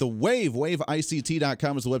 Also at the Wave.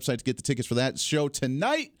 WaveICT.com is the website to get the tickets for that show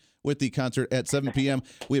tonight with the concert at 7 p.m.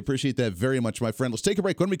 We appreciate that very much, my friend. Let's take a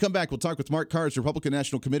break. When we come back, we'll talk with Mark Kahrs, Republican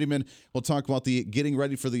National Committeeman. We'll talk about the getting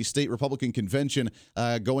ready for the state Republican convention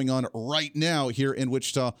going on right now here in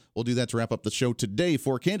Wichita. We'll do that to wrap up the show today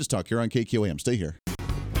for Kansas Talk here on KQAM. Stay here.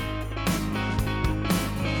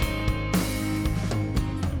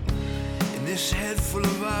 In this head full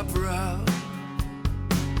of opera,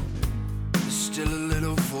 there's still a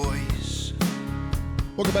little voice.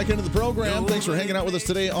 Welcome back into the program. Thanks for hanging out with us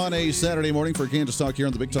today on a Saturday morning for Kansas Talk here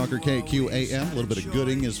on the Big Talker KQAM. A little bit of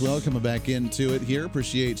Gooding as well coming back into it here.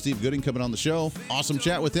 Appreciate Steve Gooding coming on the show. Awesome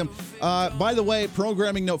chat with him. By the way,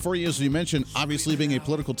 programming note for you, as you mentioned, obviously being a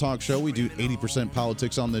political talk show, we do 80%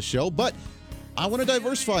 politics on this show, but I want to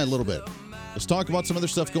diversify a little bit. Let's talk about some other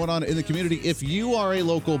stuff going on in the community. If you are a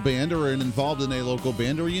local band or involved in a local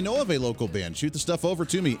band or you know of a local band, shoot the stuff over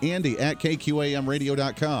to me, Andy at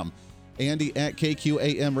KQAMradio.com. Andy at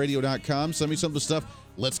KQAMradio.com. Send me some of the stuff.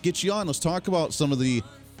 Let's get you on. Let's talk about some of the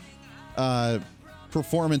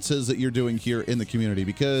performances that you're doing here in the community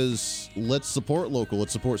because let's support local.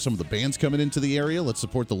 Let's support some of the bands coming into the area. Let's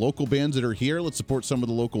support the local bands that are here. Let's support some of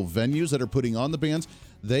the local venues that are putting on the bands.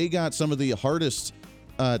 They got some of the hardest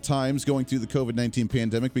times going through the COVID-19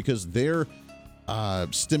 pandemic because their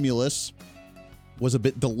stimulus was a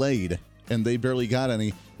bit delayed and they barely got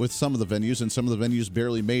any with some of the venues, and some of the venues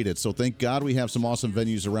barely made it. So thank God we have some awesome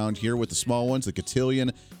venues around here with the small ones, the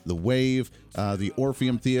Cotillion, the Wave, the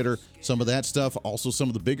Orpheum Theater, some of that stuff. Also some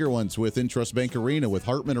of the bigger ones with Intrust Bank Arena, with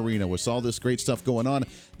Hartman Arena, with all this great stuff going on.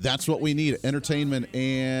 That's what we need, entertainment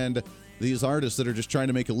and these artists that are just trying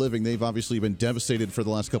to make a living. They've obviously been devastated for the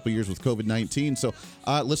last couple of years with COVID-19. So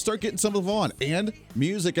let's start getting some of them on. And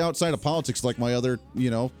music outside of politics, like my other,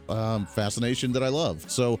 fascination that I love.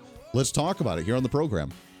 So let's talk about it here on the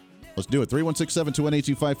program. Let's do it.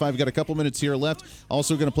 316-721-8255. We've got a couple minutes here left.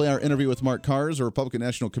 Also going to play our interview with Mark Kahrs, a Republican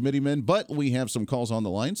National Committeeman, but we have some calls on the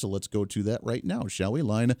line, so let's go to that right now, shall we?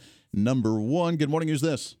 Line number 1. Good morning. Who's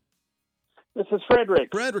this? This is Frederick.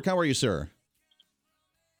 Frederick, how are you, sir?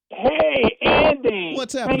 Hey, Andy.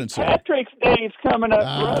 What's happening, St. sir? Patrick's Day is coming up,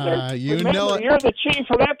 brother. Remember, you're the chief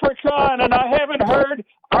of Leprechaun, and I haven't heard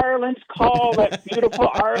Ireland's Call, that beautiful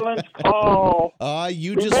Ireland's Call.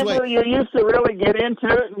 You just Remember, wait. you used to really get into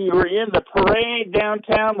it, and you were in the parade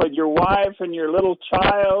downtown with your wife and your little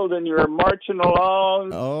child, and you were marching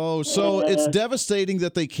along. Oh, so it's devastating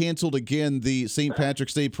that they canceled again the St.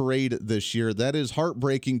 Patrick's Day parade this year. That is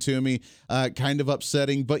heartbreaking to me, kind of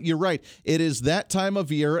upsetting. But you're right. It is that time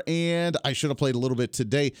of year, and I should have played a little bit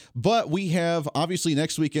today. But we have, obviously,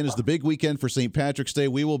 next weekend is the big weekend for St. Patrick's Day.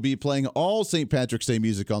 We will be playing all St. Patrick's Day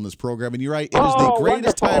music on this program, and you're right, it is the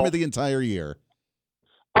greatest time of the entire year.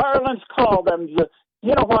 Ireland's Call, them.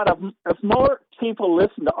 You know what? If more people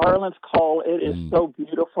listen to Ireland's Call, it is so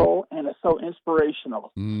beautiful and it's so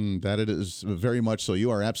inspirational. That it is very much so.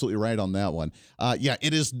 You are absolutely right on that one.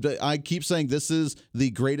 It is. I keep saying this is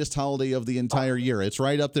the greatest holiday of the entire year. It's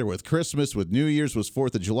right up there with Christmas, with New Year's, with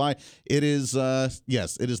 4th of July. It is.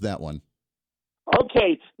 Yes, it is that one.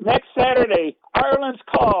 Okay, next Saturday, Ireland's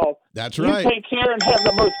Call. That's right. You take care and have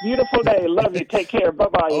the most beautiful day. Love you. Take care.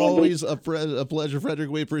 Bye-bye, Andy. Always a pleasure, Frederick.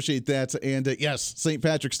 We appreciate that. And yes, St.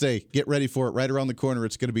 Patrick's Day. Get ready for it right around the corner.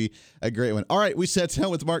 It's going to be a great one. All right, we sat down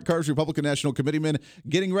with Mark Kahrs, Republican National Committeeman,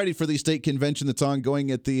 getting ready for the state convention that's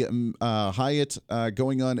ongoing at the Hyatt,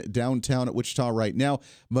 going on downtown at Wichita right now.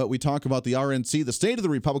 But we talk about the RNC, the state of the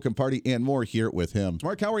Republican Party, and more here with him.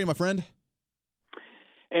 Mark, how are you, my friend?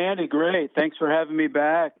 Andy, great. Thanks for having me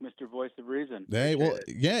back, Mr. Voice of Reason. Hey, well,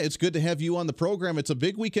 yeah, it's good to have you on the program. It's a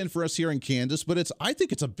big weekend for us here in Kansas, but I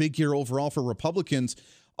think it's a big year overall for Republicans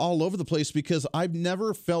all over the place because I've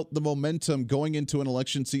never felt the momentum going into an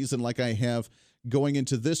election season like I have going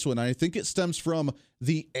into this one. I think it stems from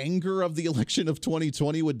the anger of the election of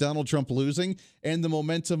 2020 with Donald Trump losing and the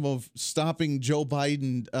momentum of stopping Joe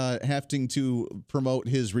Biden having to promote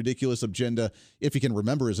his ridiculous agenda, if he can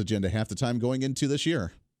remember his agenda half the time going into this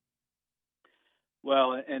year.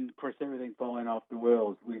 Well, and of course, everything falling off the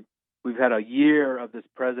wheels. We've had a year of this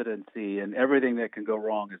presidency, and everything that can go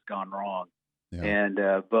wrong has gone wrong. Yeah. And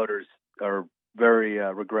voters are very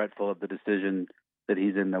regretful of the decision that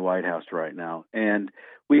he's in the White House right now. And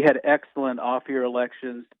we had excellent off-year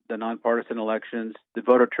elections, the nonpartisan elections, the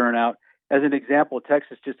voter turnout. As an example,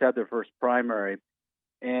 Texas just had their first primary,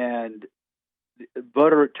 and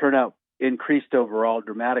voter turnout increased overall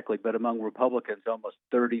dramatically, but among Republicans, almost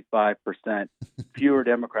 35% fewer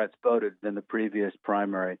Democrats voted than the previous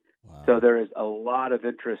primary. Wow. So there is a lot of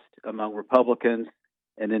interest among Republicans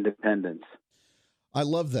and independents. I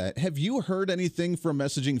love that. Have you heard anything from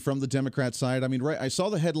messaging from the Democrat side? I mean, I saw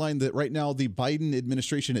the headline that right now the Biden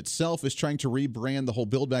administration itself is trying to rebrand the whole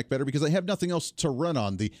Build Back Better because they have nothing else to run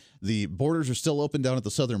on. The borders are still open down at the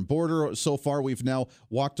southern border. So far, we've now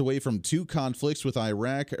walked away from 2 conflicts with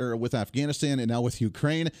Iraq or with Afghanistan and now with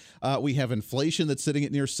Ukraine. We have inflation that's sitting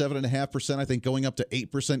at near 7.5%, I think going up to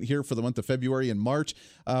 8% here for the month of February and March.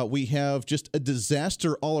 We have just a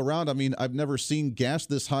disaster all around. I mean, I've never seen gas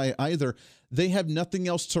this high either. They have nothing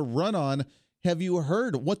else to run on. Have you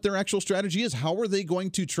heard what their actual strategy is? How are they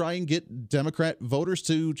going to try and get Democrat voters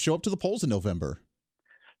to show up to the polls in November?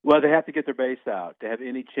 Well, they have to get their base out to have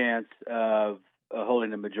any chance of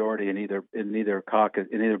holding a majority in either caucus,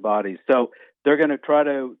 in either body. So they're going to try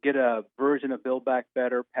to get a version of Build Back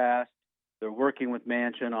Better passed. They're working with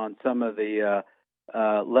Manchin on some of the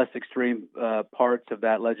less extreme parts of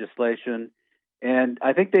that legislation. And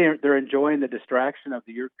I think they're enjoying the distraction of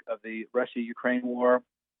the Russia-Ukraine war,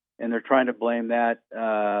 and they're trying to blame that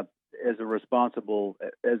that's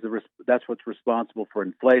what's responsible for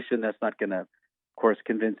inflation. That's not going to, of course,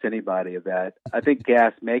 convince anybody of that. I think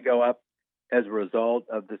gas may go up as a result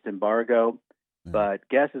of this embargo, but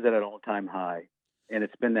gas is at an all-time high, and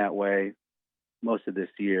it's been that way most of this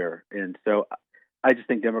year. And so I just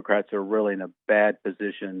think Democrats are really in a bad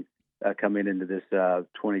position coming into this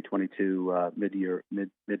 2022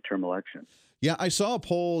 midterm election. Yeah, I saw a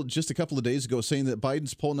poll just a couple of days ago saying that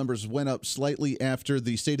Biden's poll numbers went up slightly after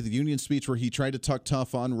the State of the Union speech where he tried to talk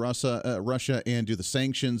tough on Russia and do the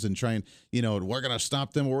sanctions and try and, we're going to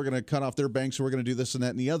stop them, we're going to cut off their banks, we're going to do this and that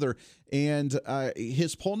and the other. And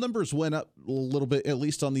his poll numbers went up a little bit, at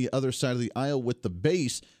least on the other side of the aisle with the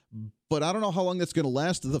base. But I don't know how long that's going to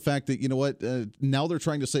last. The fact that, you know what, now they're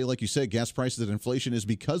trying to say, like you said, gas prices and inflation is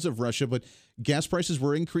because of Russia, but gas prices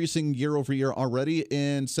were increasing year over year already,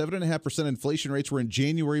 and 7.5% inflation rates were in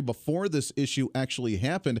January before this issue actually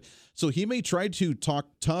happened. So he may try to talk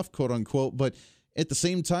tough, quote unquote, but at the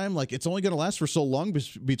same time, like, it's only going to last for so long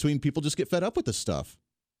between people just get fed up with this stuff.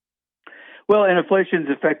 Well, and inflation is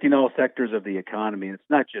affecting all sectors of the economy. It's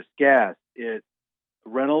not just gas. It's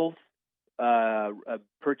rentals,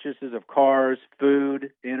 purchases of cars,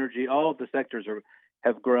 food, energy. All of the sectors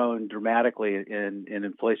have grown dramatically in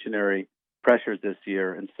inflationary pressures this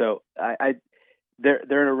year. And so they're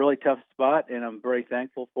in a really tough spot, and I'm very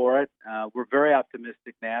thankful for it. We're very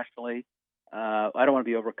optimistic nationally. I don't want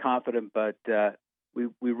to be overconfident, but we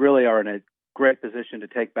really are in a great position to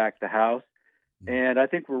take back the House. And I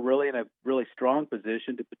think we're really in a really strong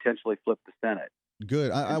position to potentially flip the Senate.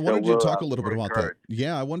 Good. I wanted you to talk a little bit about that.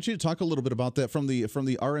 Yeah, I want you to talk a little bit about that from the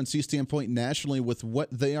RNC standpoint nationally, with what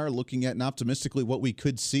they are looking at and optimistically what we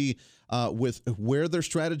could see with where they're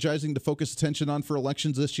strategizing to focus attention on for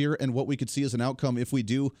elections this year, and what we could see as an outcome if we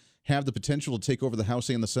do have the potential to take over the House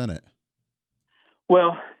and the Senate.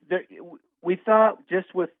 Well, we thought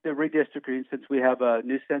just with the redistricting, since we have a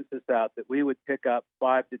new census out, that we would pick up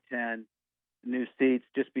 5 to 10 new seats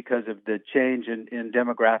just because of the change in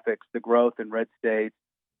demographics, the growth in red states,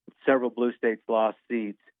 several blue states lost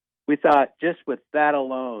seats. We thought just with that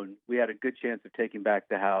alone, we had a good chance of taking back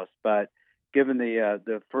the House. But given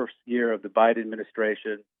the first year of the Biden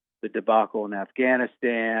administration, the debacle in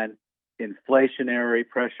Afghanistan, inflationary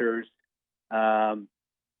pressures, I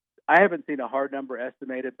haven't seen a hard number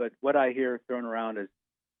estimated, but what I hear thrown around is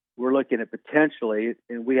we're looking at potentially,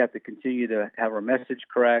 and we have to continue to have our message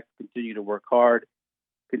correct, continue to work hard,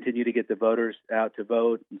 continue to get the voters out to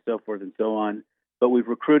vote, and so forth and so on. But we've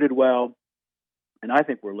recruited well, and I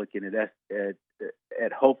think we're looking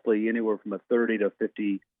at hopefully anywhere from a 30 to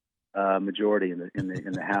 50 majority in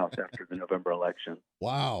the House after the November election.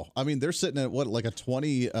 Wow. I mean, they're sitting at like a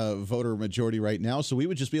 20 voter majority right now. So we'd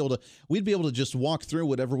be able to just walk through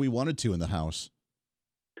whatever we wanted to in the House.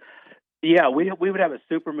 Yeah, we would have a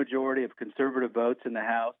super majority of conservative votes in the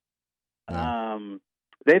House. Yeah.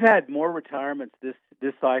 They've had more retirements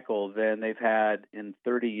this cycle than they've had in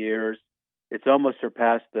 30 years. It's almost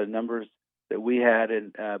surpassed the numbers that we had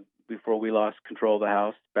before we lost control of the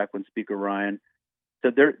House back when Speaker Ryan.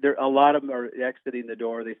 So a lot of them are exiting the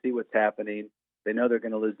door. They see what's happening. They know they're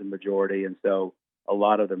going to lose the majority, and so a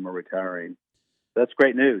lot of them are retiring. That's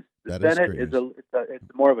great news. The Senate is it's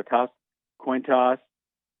more of a coin toss.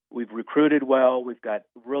 We've recruited well. We've got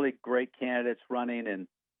really great candidates running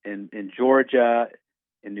in Georgia,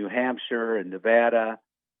 in New Hampshire, in Nevada.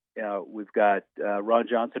 We've got Ron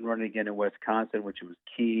Johnson running again in Wisconsin, which was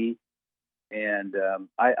key. And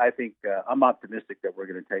I think I'm optimistic that we're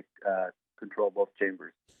going to take control of both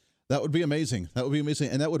chambers. That would be amazing.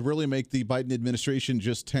 And that would really make the Biden administration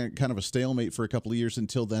just kind of a stalemate for a couple of years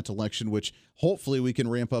until that election, which hopefully we can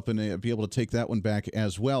ramp up and be able to take that one back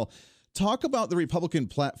as well. Talk about the Republican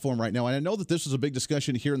platform right now. And I know that this was a big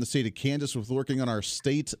discussion here in the state of Kansas with working on our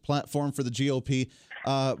state platform for the GOP.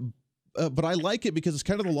 But I like it because it's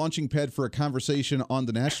kind of the launching pad for a conversation on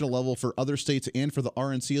the national level for other states and for the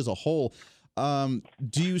RNC as a whole.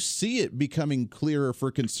 Do you see it becoming clearer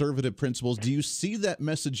for conservative principles? Do you see that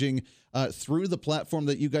messaging through the platform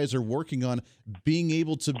that you guys are working on being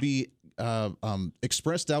able to be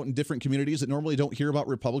expressed out in different communities that normally don't hear about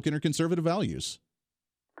Republican or conservative values?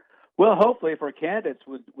 Well, hopefully if our candidates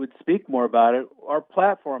would speak more about it. Our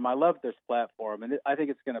platform, I love this platform, and I think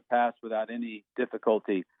it's going to pass without any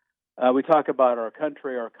difficulty. We talk about our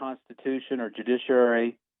country, our Constitution, our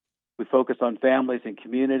judiciary. We focus on families and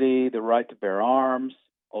community, the right to bear arms,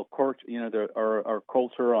 our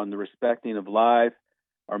culture on the respecting of life,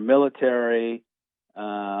 our military,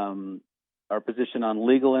 our position on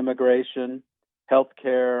legal immigration, health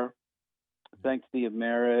care, sanctity of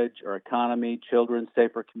marriage, our economy, children,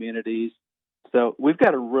 safer communities. So we've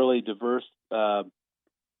got a really diverse in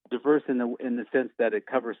the sense that it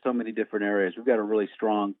covers so many different areas. We've got a really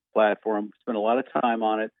strong platform. Spent a lot of time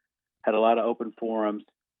on it, had a lot of open forums,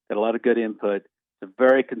 got a lot of good input. It's a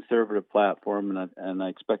very conservative platform, and I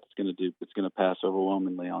expect it's going to pass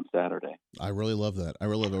overwhelmingly on Saturday. I really love that.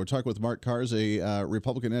 We're talking with Mark Kahrs, a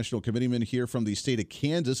Republican National Committeeman here from the state of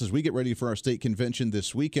Kansas, as we get ready for our state convention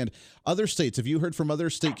this weekend. Other states, have you heard from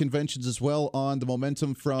other state conventions as well on the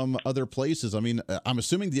momentum from other places? I mean, I'm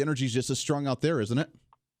assuming the energy is just as strong out there, isn't it?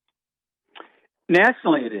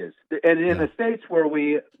 Nationally, it is. And in the states where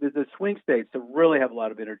the swing states that really have a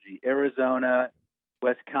lot of energy, Arizona,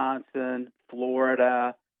 Wisconsin,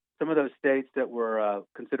 Florida, some of those states that were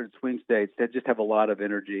considered swing states that just have a lot of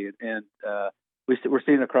energy, and we're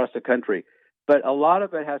seeing it across the country. But a lot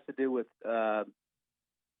of it has to do with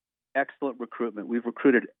excellent recruitment. We've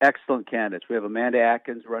recruited excellent candidates. We have Amanda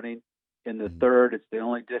Atkins running in the 3rd. It's the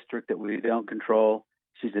only district that we don't control.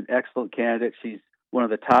 She's an excellent candidate. She's one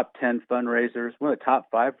of the top 10 fundraisers, one of the top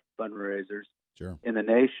 5 fundraisers in the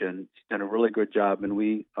nation. She's done a really good job, and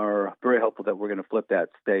we are very hopeful that we're going to flip that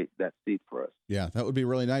seat for us. Yeah, that would be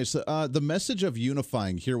really nice. The message of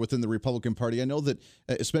unifying here within the Republican Party, I know that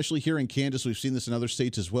especially here in Kansas, we've seen this in other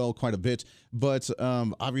states as well quite a bit, but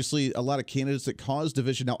obviously a lot of candidates that cause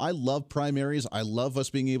division. Now, I love primaries. I love us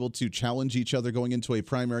being able to challenge each other going into a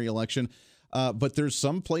primary election, but there's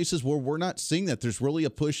some places where we're not seeing that. There's really a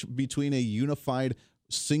push between a unified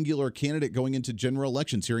singular candidate going into general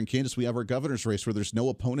elections. Here in Kansas, we have our governor's race where there's no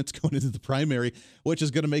opponents going into the primary, which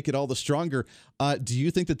is going to make it all the stronger. Do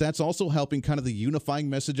you think that that's also helping kind of the unifying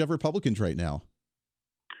message of Republicans right now?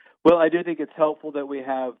 Well, I do think it's helpful that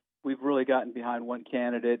we've really gotten behind one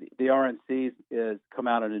candidate. The RNC has come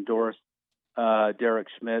out and endorsed Derek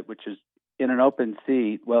Schmidt, which is in an open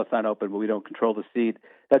seat. Well, it's not open, but we don't control the seat.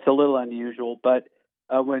 That's a little unusual. But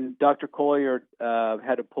when Dr. Collier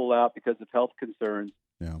had to pull out because of health concerns,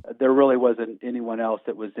 there really wasn't anyone else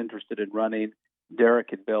that was interested in running.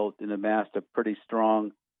 Derek had built and amassed a pretty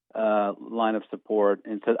strong line of support.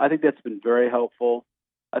 And so I think that's been very helpful.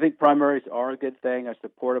 I think primaries are a good thing. I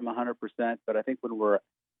support them 100%. But I think when we're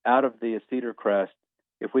out of the Cedar Crest,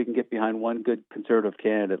 if we can get behind one good conservative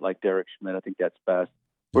candidate like Derek Schmidt, I think that's best.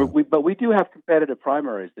 But we do have competitive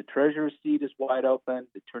primaries. The treasurer's seat is wide open.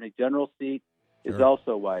 The attorney general seat is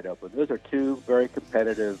also wide open. Those are 2 very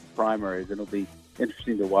competitive primaries, and it'll be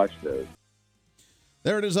interesting to watch those.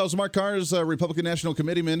 There it is. That was Mark Kahrs, Republican National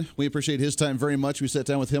Committeeman. We appreciate his time very much. We sat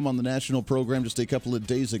down with him on the national program just a couple of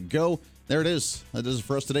days ago. There it is. That is it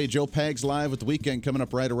for us today. Joe Pags live with the weekend coming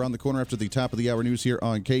up right around the corner after the top of the hour news here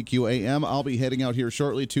on KQAM. I'll be heading out here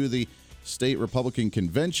shortly to the State Republican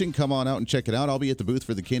Convention. Come on out and check it out. I'll be at the booth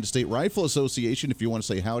for the Kansas State Rifle Association. If you want to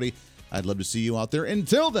say howdy, I'd love to see you out there.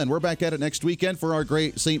 Until then, we're back at it next weekend for our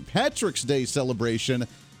great St. Patrick's Day celebration.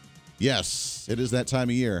 Yes, it is that time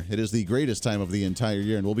of year. It is the greatest time of the entire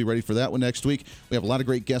year, and we'll be ready for that one next week. We have a lot of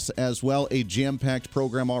great guests as well. A jam-packed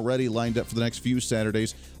program already lined up for the next few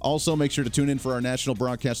Saturdays. Also, make sure to tune in for our national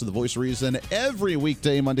broadcast of The Voice of Reason every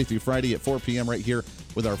weekday, Monday through Friday at 4 p.m. right here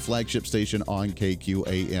with our flagship station on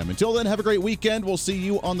KQAM. Until then, have a great weekend. We'll see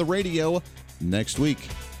you on the radio next week.